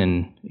production,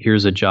 and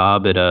here's a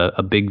job at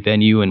a big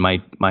venue in my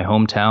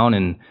hometown,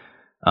 and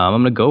I'm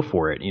going to go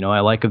for it. You know, I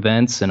like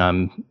events, and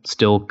I'm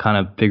still kind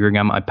of figuring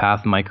out my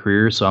path in my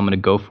career, so I'm going to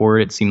go for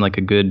it. It seemed like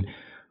a good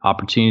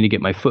opportunity to get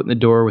my foot in the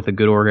door with a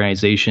good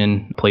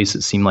organization, a place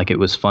that seemed like it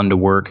was fun to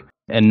work.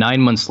 And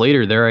 9 months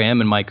later, there I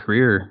am in my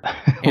career,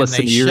 less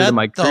than a year into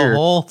my career. The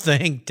whole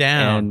thing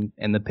down.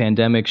 And the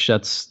pandemic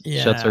shuts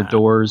our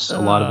doors.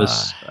 A lot of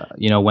us,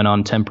 went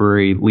on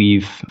temporary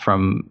leave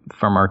from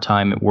our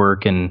time at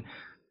work. And,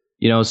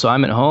 you know, so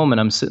I'm at home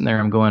and I'm sitting there,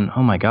 I'm going,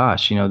 oh my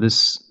gosh, you know,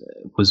 this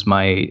was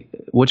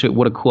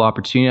what a cool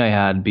opportunity I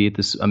had to be at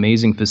this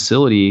amazing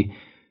facility.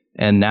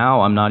 And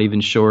now I'm not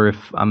even sure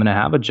if I'm going to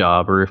have a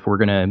job or if we're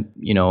going to,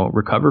 you know,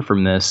 recover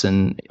from this.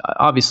 And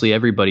obviously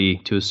everybody,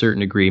 to a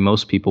certain degree,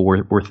 most people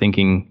were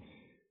thinking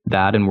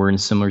that, and we're in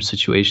similar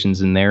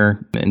situations in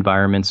their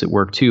environments at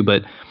work too.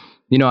 But,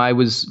 you know, I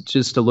was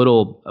just a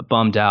little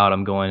bummed out.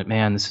 I'm going,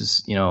 man, this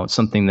is, you know,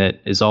 something that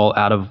is all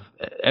out of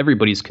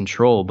everybody's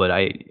control. But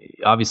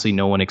obviously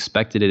no one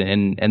expected it.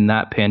 And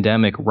that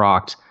pandemic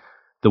rocked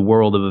the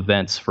world of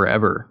events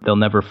forever. They'll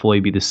never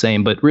fully be the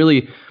same. But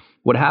really,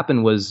 what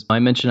happened was, I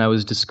mentioned I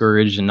was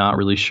discouraged and not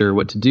really sure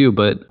what to do,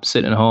 but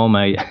sitting at home,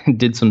 I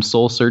did some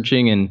soul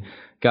searching and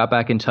got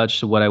back in touch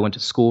to what I went to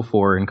school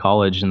for in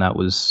college, and that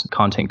was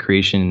content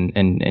creation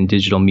and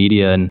digital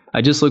media. And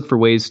I just looked for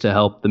ways to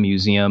help the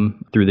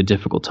museum through the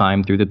difficult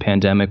time, through the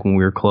pandemic when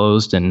we were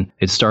closed. And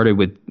it started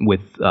with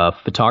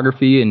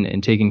photography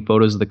and taking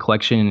photos of the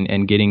collection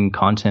and getting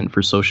content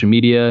for social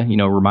media,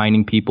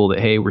 reminding people that,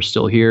 hey, we're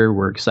still here.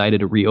 We're excited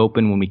to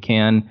reopen when we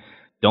can.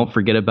 Don't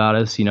forget about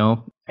us,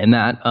 And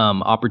that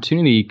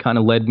opportunity kind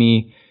of led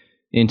me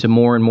into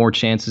more and more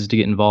chances to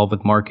get involved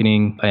with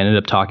marketing. I ended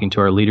up talking to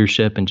our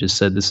leadership and just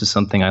said, this is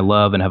something I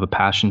love and have a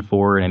passion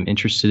for and I'm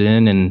interested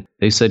in. And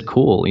they said,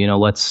 cool,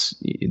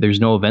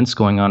 there's no events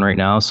going on right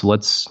now, so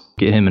let's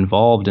get him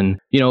involved. And,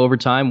 over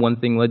time, one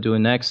thing led to the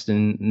next.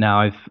 And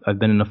now I've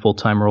been in a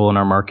full-time role in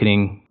our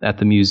marketing at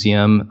the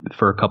museum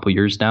for a couple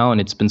years now.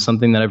 And it's been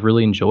something that I've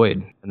really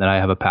enjoyed and that I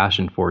have a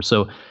passion for.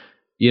 So,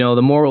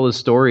 the moral of the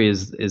story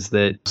is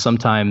that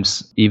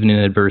sometimes even in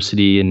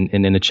adversity and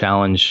in a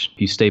challenge, if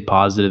you stay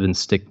positive and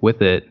stick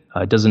with it,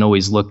 it doesn't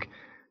always look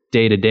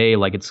day to day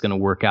like it's going to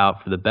work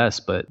out for the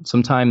best. But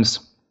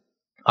sometimes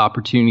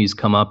opportunities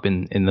come up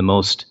in the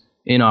most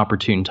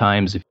inopportune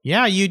times.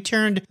 Yeah, you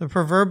turned the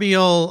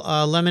proverbial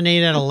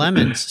lemonade out of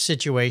lemons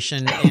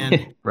situation.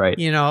 And, right.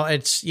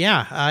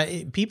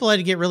 People had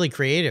to get really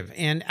creative.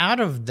 And out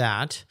of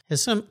that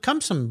has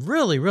come some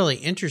really, really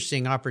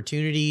interesting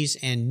opportunities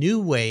and new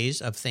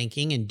ways of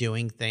thinking and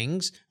doing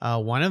things.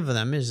 One of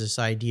them is this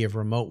idea of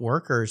remote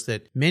workers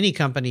that many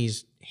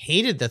companies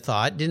hated the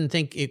thought, didn't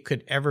think it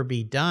could ever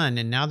be done.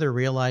 And now they're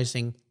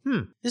realizing,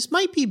 this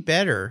might be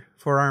better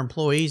for our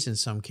employees in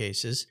some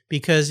cases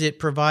because it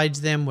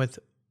provides them with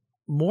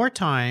more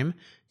time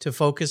to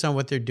focus on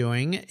what they're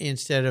doing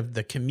instead of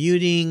the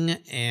commuting.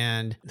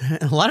 And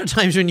a lot of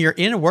times when you're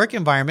in a work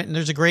environment and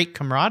there's a great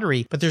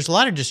camaraderie, but there's a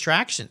lot of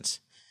distractions.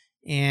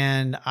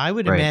 And I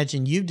would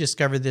imagine you've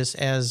discovered this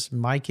as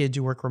my kids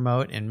who work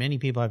remote and many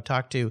people I've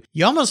talked to.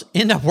 You almost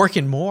end up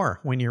working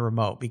more when you're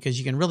remote because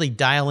you can really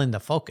dial in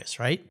the focus,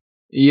 right?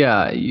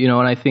 Yeah,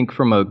 and I think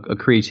from a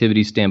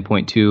creativity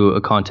standpoint too,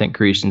 a content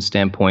creation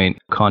standpoint,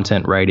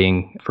 content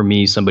writing, for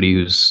me, somebody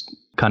who's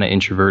kind of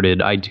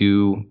introverted, I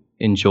do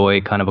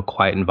enjoy kind of a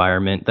quiet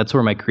environment. That's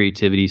where my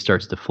creativity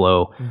starts to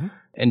flow. Mm-hmm.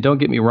 And don't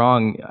get me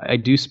wrong, I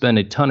do spend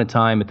a ton of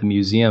time at the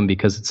museum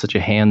because it's such a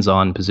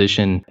hands-on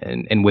position.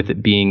 And with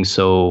it being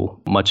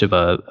so much of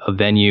a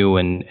venue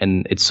and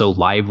it's so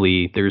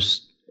lively,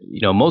 there's,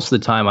 most of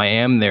the time I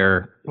am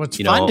there. Well,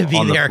 it's fun to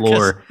be there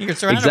because you're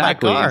surrounded by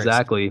cars.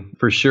 Exactly,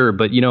 for sure.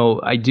 But,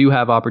 I do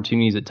have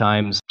opportunities at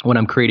times when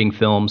I'm creating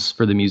films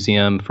for the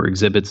museum, for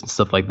exhibits and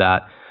stuff like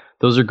that.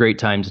 Those are great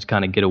times to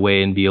kind of get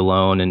away and be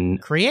alone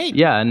and create.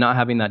 Yeah, and not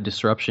having that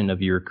disruption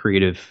of your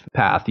creative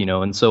path,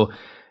 And so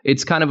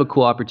it's kind of a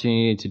cool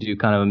opportunity to do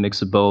kind of a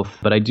mix of both.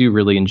 But I do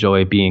really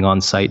enjoy being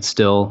on site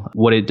still.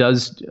 What it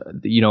does,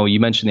 you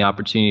mentioned the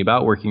opportunity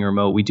about working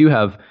remote. We do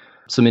have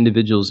some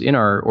individuals in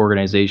our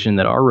organization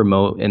that are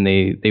remote and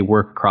they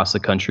work across the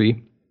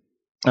country.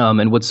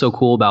 And what's so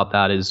cool about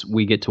that is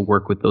we get to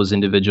work with those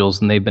individuals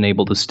and they've been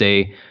able to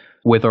stay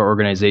with our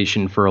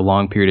organization for a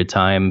long period of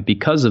time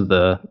because of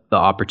the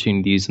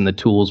opportunities and the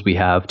tools we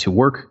have to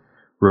work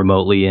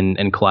remotely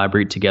and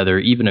collaborate together,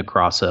 even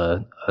across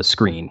a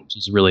screen, which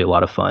is really a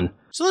lot of fun.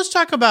 So let's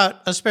talk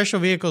about a special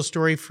vehicle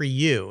story for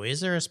you.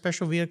 Is there a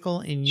special vehicle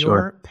in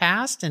your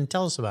past? And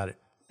tell us about it.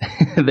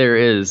 There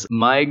is.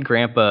 My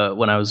grandpa,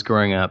 when I was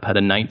growing up, had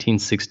a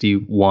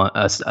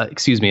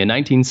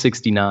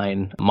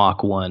 1969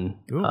 Mach 1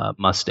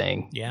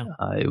 Mustang. Yeah.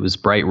 It was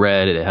bright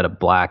red. It had a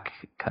black,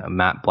 kind of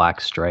matte black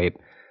stripe.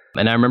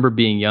 And I remember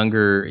being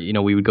younger,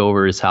 we would go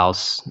over his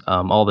house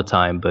all the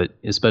time, but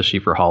especially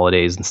for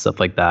holidays and stuff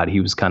like that. He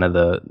was kind of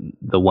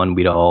the one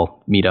we'd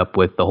all meet up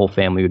with, the whole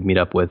family would meet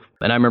up with.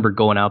 And I remember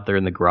going out there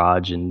in the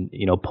garage and,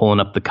 pulling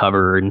up the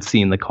cover and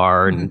seeing the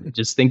car and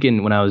just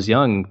thinking when I was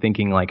young,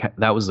 thinking like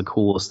that was the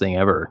coolest thing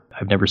ever.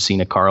 I've never seen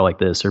a car like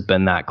this or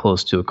been that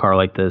close to a car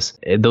like this.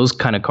 Those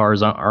kind of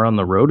cars aren't on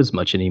the road as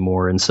much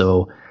anymore. And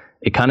so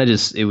it kind of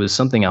it was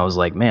something I was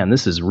like, man,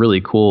 this is really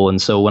cool. And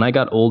so when I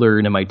got older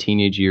into my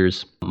teenage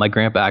years, my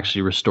grandpa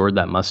actually restored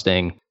that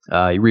Mustang.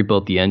 He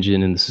rebuilt the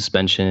engine and the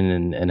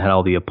suspension and had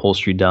all the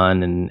upholstery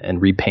done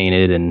and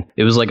repainted. And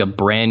it was like a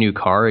brand new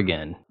car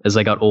again. As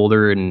I got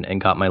older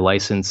and got my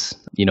license,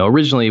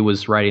 originally it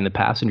was riding the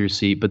passenger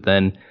seat, but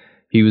then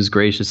he was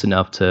gracious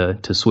enough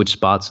to switch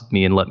spots with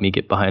me and let me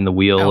get behind the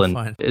wheel. How and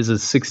fun. As a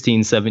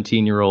 16,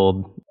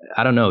 17-year-old,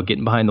 I don't know,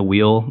 getting behind the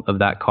wheel of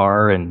that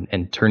car and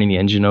turning the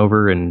engine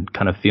over and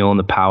kind of feeling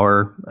the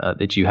power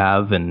that you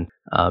have and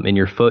in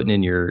your foot and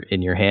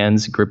in your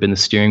hands, gripping the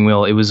steering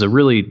wheel. It was a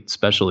really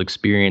special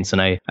experience.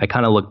 And I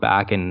kind of look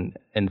back and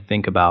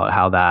think about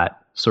how that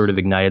sort of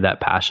ignited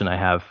that passion I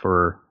have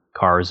for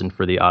cars and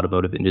for the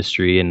automotive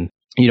industry. And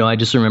I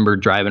just remember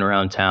driving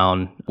around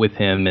town with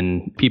him,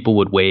 and people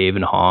would wave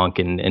and honk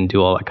and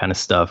do all that kind of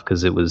stuff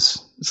because it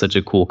was such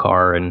a cool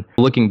car. And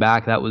looking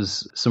back, that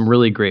was some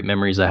really great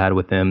memories I had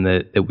with him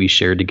that we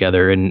shared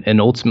together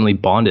and ultimately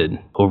bonded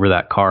over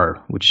that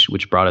car, which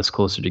brought us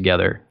closer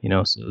together,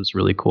 so it was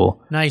really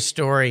cool. Nice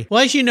story.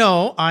 Well, as you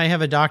know, I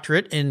have a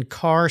doctorate in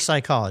car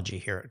psychology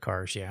here at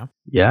Cars.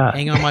 Yeah.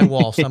 Hanging on my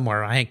wall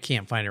somewhere. I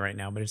can't find it right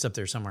now, but it's up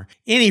there somewhere.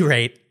 Any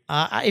rate,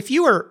 if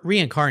you were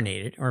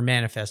reincarnated or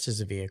manifest as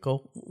a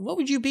vehicle, what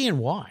would you be and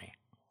why?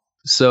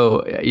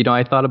 So,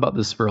 I thought about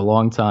this for a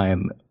long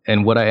time,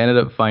 and what I ended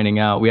up finding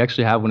out, we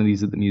actually have one of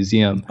these at the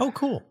museum. Oh,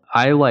 cool.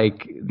 I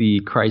like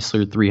the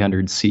Chrysler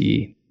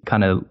 300C,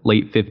 kind of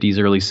late 50s,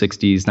 early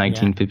 60s,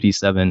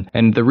 1957. Yeah.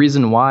 And the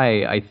reason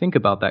why I think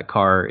about that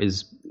car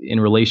is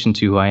in relation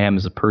to who I am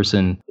as a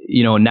person.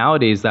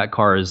 Nowadays that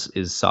car is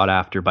sought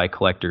after by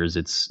collectors.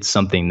 It's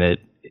something that,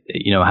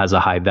 has a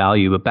high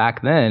value. But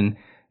back then,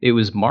 it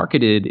was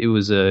marketed, it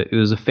was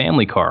a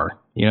family car,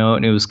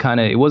 and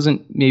it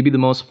wasn't maybe the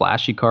most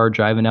flashy car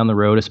driving down the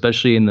road,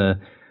 especially in the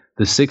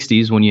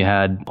 60s when you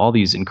had all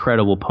these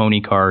incredible pony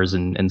cars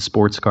and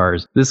sports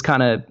cars. This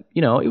kind of,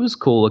 it was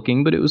cool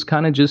looking, but it was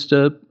kind of just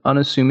a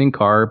unassuming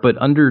car. But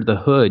under the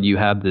hood, you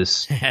have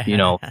this,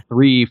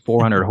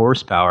 400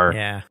 horsepower.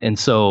 Yeah. And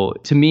so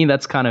to me,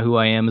 that's kind of who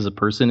I am as a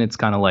person. It's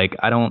kind of like,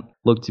 I don't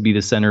look to be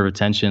the center of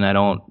attention. I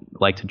don't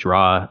like to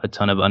draw a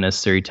ton of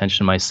unnecessary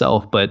attention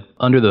myself, but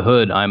under the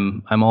hood,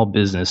 I'm all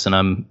business, and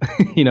I'm,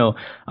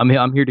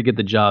 I'm here to get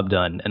the job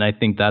done. And I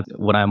think that's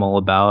what I'm all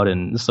about.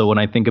 And so when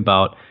I think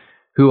about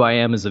who I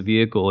am as a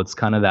vehicle, it's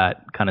kind of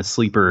that kind of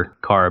sleeper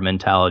car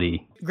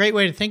mentality. Great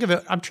way to think of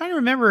it. I'm trying to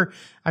remember,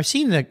 I've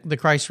seen the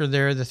Chrysler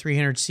there, the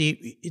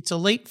 300C. It's a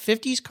late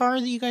 50s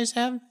car that you guys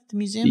have at the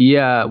museum?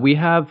 Yeah, we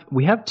have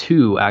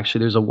two, actually.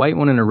 There's a white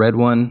one and a red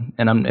one.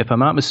 And if I'm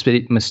not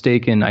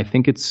mistaken, I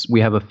think we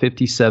have a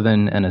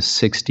 57 and a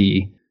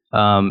 60.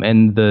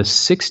 And the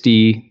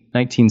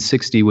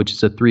 1960, which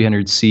is a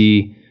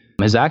 300C,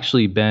 has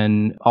actually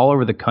been all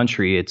over the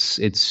country. It's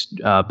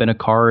been a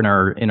car in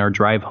our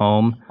drive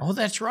home. Oh,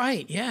 that's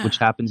right. Yeah. Which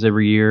happens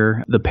every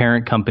year. The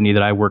parent company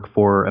that I work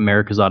for,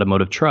 America's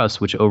Automotive Trust,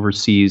 which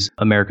oversees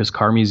America's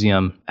Car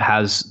Museum,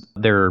 has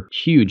their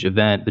huge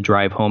event, the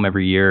drive home,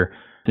 every year.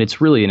 And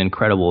it's really an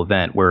incredible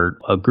event where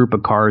a group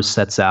of cars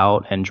sets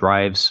out and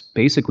drives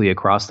basically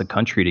across the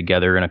country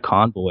together in a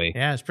convoy.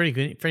 Yeah, it's pretty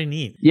good, pretty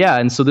neat. Yeah,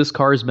 and so this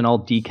car has been all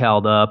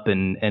decaled up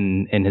and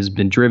has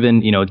been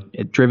driven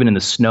in the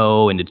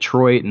snow in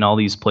Detroit and all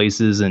these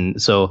places,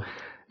 and so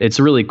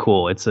it's really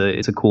cool. It's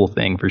a cool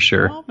thing for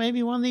sure. Well,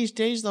 maybe one of these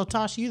days they'll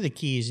toss you the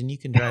keys and you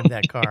can drive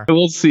that car.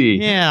 We'll see.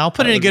 Yeah, I'll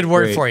put in a good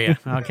word for you.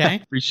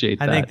 Okay, appreciate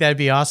that. I think that'd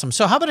be awesome.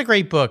 So, how about a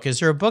great book? Is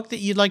there a book that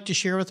you'd like to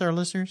share with our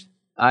listeners?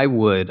 I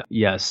would,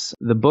 yes.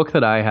 The book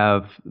that I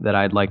have that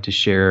I'd like to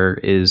share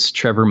is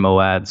Trevor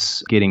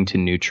Moawad's Getting to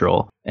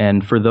Neutral.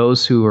 And for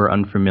those who are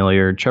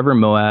unfamiliar, Trevor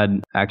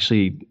Moawad,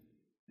 actually,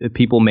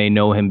 people may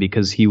know him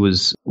because he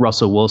was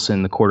Russell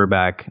Wilson, the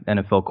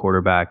NFL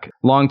quarterback,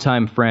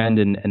 longtime friend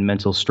and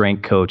mental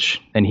strength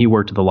coach. And he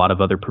worked with a lot of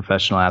other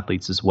professional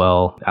athletes as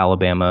well,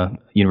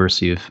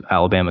 University of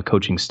Alabama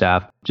coaching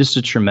staff. Just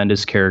a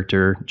tremendous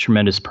character,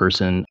 tremendous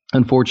person.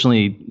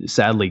 Unfortunately,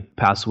 sadly,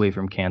 passed away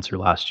from cancer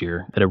last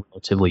year at a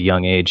relatively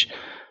young age.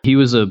 He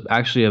was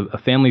actually a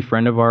family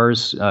friend of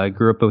ours.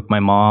 Grew up with my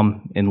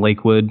mom in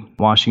Lakewood,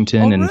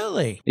 Washington. Oh,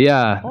 really?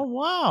 Yeah. Oh,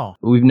 wow.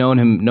 We've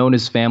known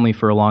his family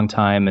for a long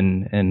time,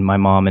 and my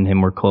mom and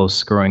him were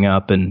close growing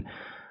up. And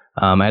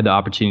I had the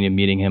opportunity of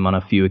meeting him on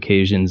a few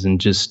occasions,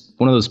 and just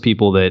one of those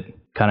people that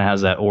kind of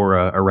has that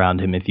aura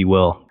around him, if you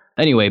will.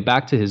 Anyway,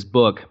 back to his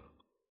book,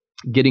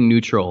 Getting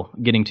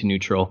to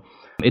Neutral.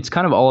 It's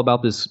kind of all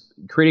about this,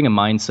 creating a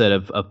mindset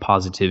of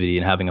positivity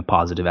and having a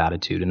positive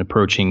attitude and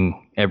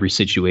approaching every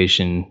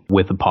situation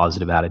with a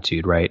positive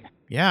attitude, right?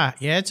 Yeah,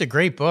 it's a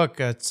great book.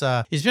 It's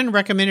been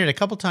recommended a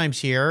couple times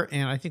here,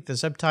 and I think the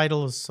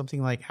subtitle is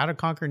something like "How to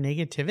Conquer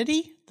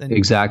Negativity."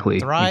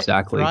 Exactly.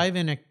 Thrive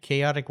in a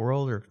chaotic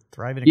world, or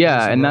thrive in a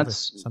chaotic world,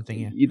 that's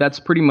something. Yeah, that's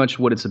pretty much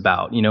what it's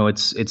about.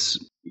 It's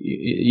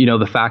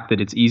the fact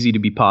that it's easy to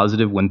be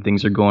positive when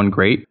things are going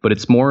great, but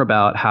it's more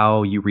about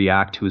how you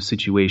react to a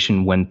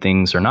situation when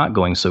things are not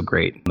going so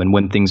great and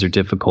when things are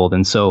difficult.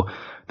 And so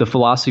the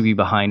philosophy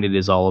behind it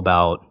is all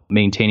about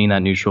maintaining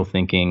that neutral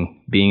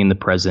thinking, being in the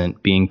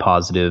present, being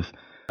positive.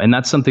 And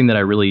that's something that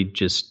I really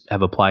just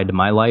have applied to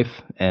my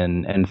life.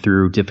 And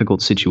through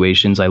difficult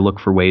situations, I look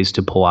for ways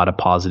to pull out a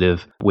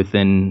positive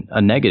within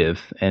a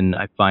negative. And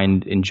I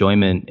find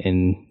enjoyment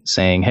in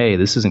saying, hey,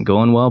 this isn't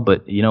going well,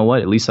 but you know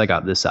what? At least I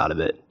got this out of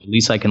it. At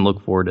least I can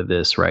look forward to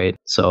this, right?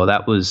 So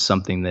that was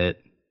something that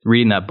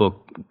reading that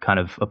book kind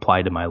of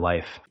applied to my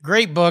life.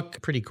 Great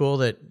book. Pretty cool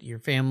that your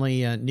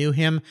family knew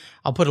him.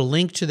 I'll put a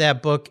link to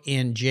that book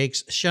in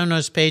Jake's show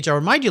notes page. I'll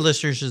remind you,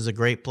 listeners, there's a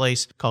great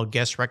place called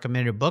Guest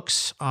Recommended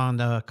Books on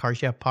the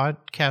Cars Yeah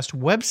podcast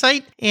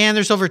website. And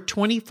there's over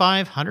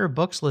 2,500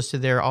 books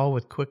listed there, all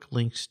with quick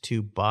links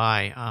to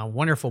buy.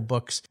 Wonderful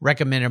books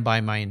recommended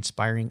by my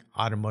inspiring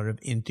automotive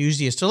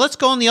enthusiasts. So let's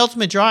go on the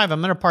ultimate drive.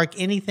 I'm going to park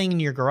anything in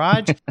your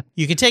garage.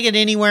 You can take it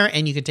anywhere,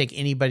 and you can take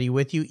anybody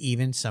with you,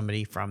 even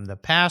somebody from the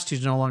past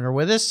who's no longer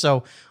with us.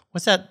 So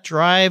what's that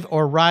drive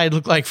or ride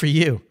look like for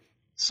you?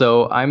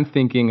 So I'm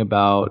thinking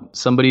about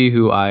somebody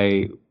who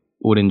I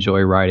would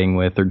enjoy riding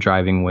with or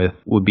driving with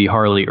would be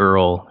Harley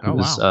Earl,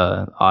 who's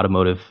an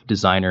automotive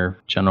designer,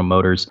 General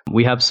Motors.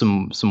 We have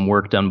some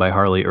work done by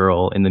Harley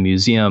Earl in the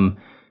museum,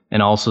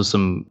 and also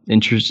some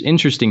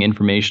interesting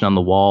information on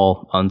the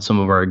wall on some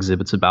of our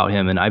exhibits about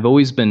him. And I've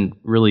always been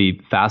really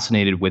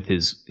fascinated with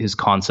his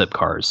concept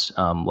cars,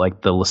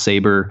 like the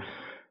LeSabre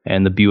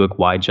and the Buick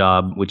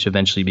Y-Job, which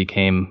eventually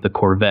became the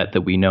Corvette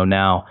that we know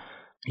now.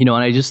 And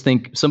I just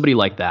think somebody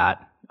like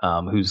that,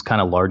 who's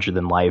kind of larger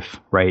than life,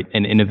 right?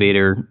 An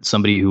innovator,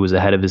 somebody who was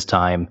ahead of his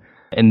time.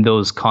 And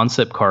those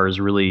concept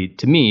cars really,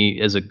 to me,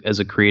 as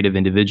a creative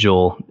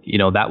individual,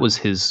 that was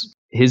his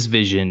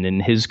vision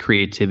and his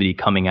creativity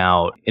coming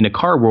out in a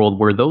car world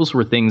where those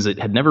were things that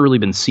had never really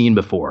been seen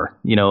before,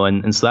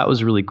 and so that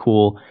was really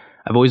cool.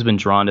 I've always been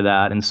drawn to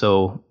that. And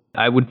so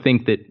I would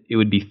think that it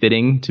would be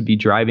fitting to be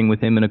driving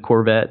with him in a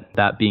Corvette,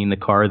 that being the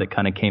car that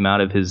kind of came out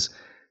of his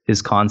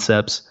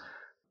concepts.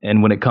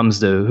 And when it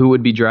comes to who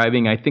would be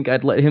driving, I think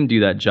I'd let him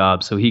do that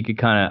job so he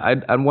could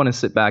I'd want to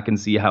sit back and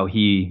see how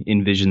he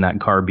envisioned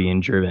that car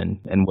being driven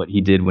and what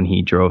he did when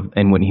he drove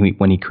and when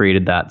he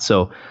created that.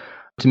 So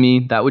to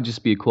me, that would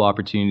just be a cool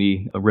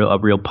opportunity, a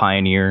real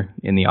pioneer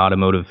in the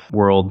automotive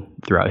world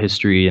throughout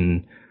history,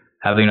 and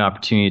having an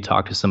opportunity to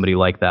talk to somebody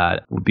like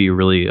that would be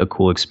really a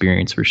cool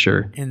experience for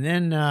sure. And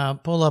then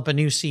pull up a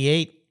new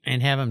C8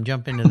 and have him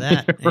jump into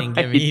that right.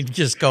 and he'd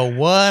just go,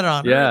 what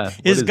on earth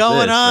is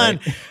going on?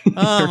 Right?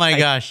 Oh my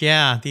gosh.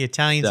 Yeah. The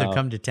Italians have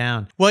come to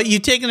town. Well,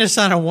 you've taken us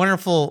on a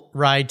wonderful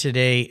ride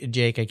today,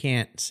 Jake. I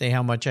can't say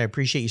how much I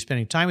appreciate you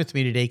spending time with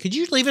me today. Could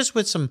you leave us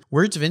with some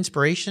words of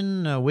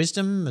inspiration,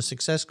 wisdom, a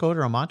success quote,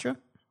 or a mantra?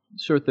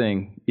 Sure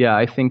thing. Yeah.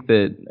 I think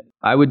that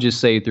I would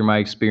just say, through my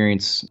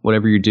experience,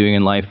 whatever you're doing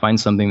in life, find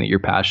something that you're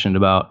passionate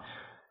about.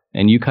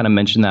 And you kind of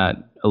mentioned that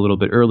a little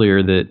bit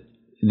earlier, that,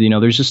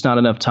 there's just not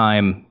enough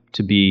time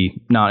to be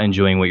not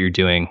enjoying what you're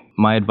doing.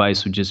 My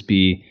advice would just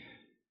be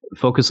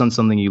focus on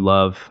something you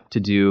love to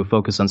do,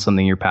 focus on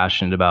something you're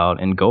passionate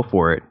about, and go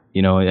for it,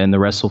 and the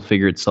rest will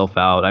figure itself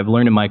out. I've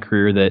learned in my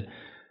career that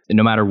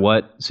no matter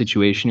what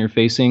situation you're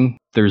facing,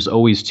 there's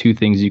always two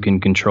things you can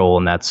control,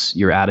 and that's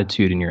your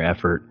attitude and your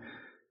effort.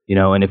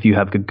 And if you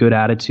have a good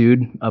attitude,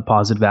 a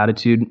positive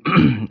attitude,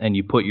 and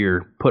you put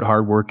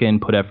hard work in,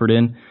 put effort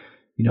in,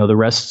 the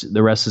rest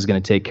is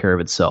going to take care of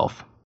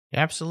itself.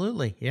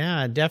 Absolutely.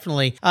 Yeah,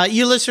 definitely.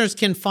 You listeners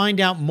can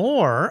find out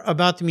more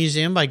about the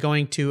museum by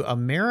going to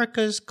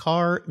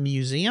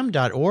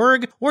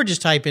americascarmuseum.org, or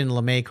just type in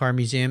LeMay Car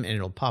Museum and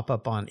it'll pop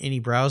up on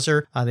any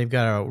browser. They've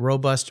got a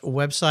robust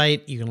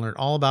website. You can learn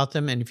all about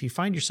them. And if you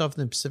find yourself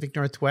in the Pacific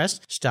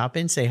Northwest, stop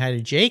in, say hi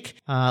to Jake.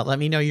 Let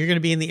me know you're going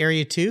to be in the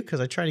area too, because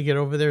I try to get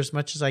over there as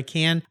much as I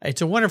can.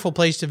 It's a wonderful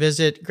place to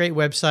visit, great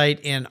website,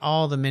 and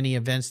all the many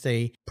events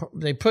they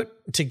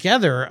put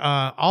together.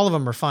 All of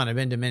them are fun. I've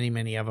been to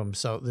many of them.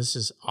 So this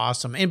is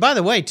awesome. And by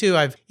the way, too,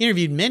 I've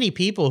interviewed many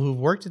people who've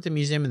worked at the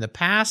museum in the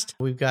past.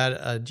 We've got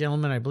a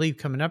gentleman, I believe,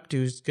 coming up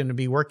who's going to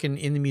be working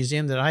in the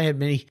museum that I had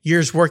many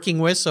years working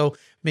with. So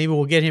maybe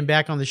we'll get him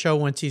back on the show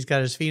once he's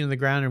got his feet on the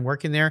ground and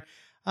working there.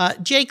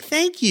 Jake,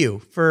 thank you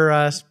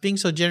for being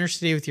so generous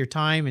today with your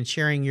time and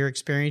sharing your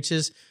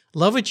experiences.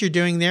 Love what you're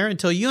doing there.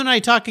 Until you and I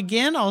talk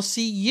again, I'll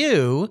see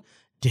you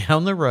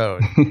down the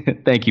road.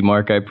 Thank you,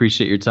 Mark. I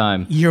appreciate your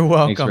time. You're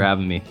welcome. Thanks for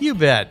having me. You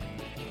bet.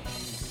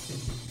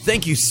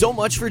 Thank you so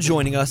much for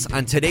joining us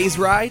on today's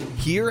ride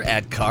here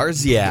at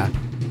Cars Yeah.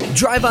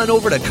 Drive on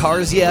over to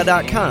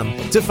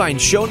carsyeah.com to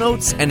find show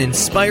notes and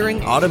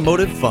inspiring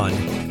automotive fun.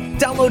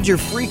 Download your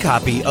free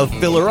copy of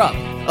Filler Up,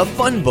 a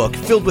fun book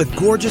filled with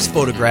gorgeous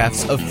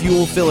photographs of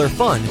fuel filler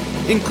fun,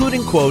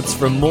 including quotes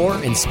from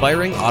more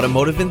inspiring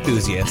automotive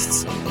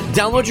enthusiasts.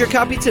 Download your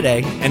copy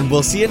today, and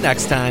we'll see you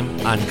next time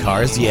on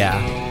Cars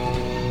Yeah.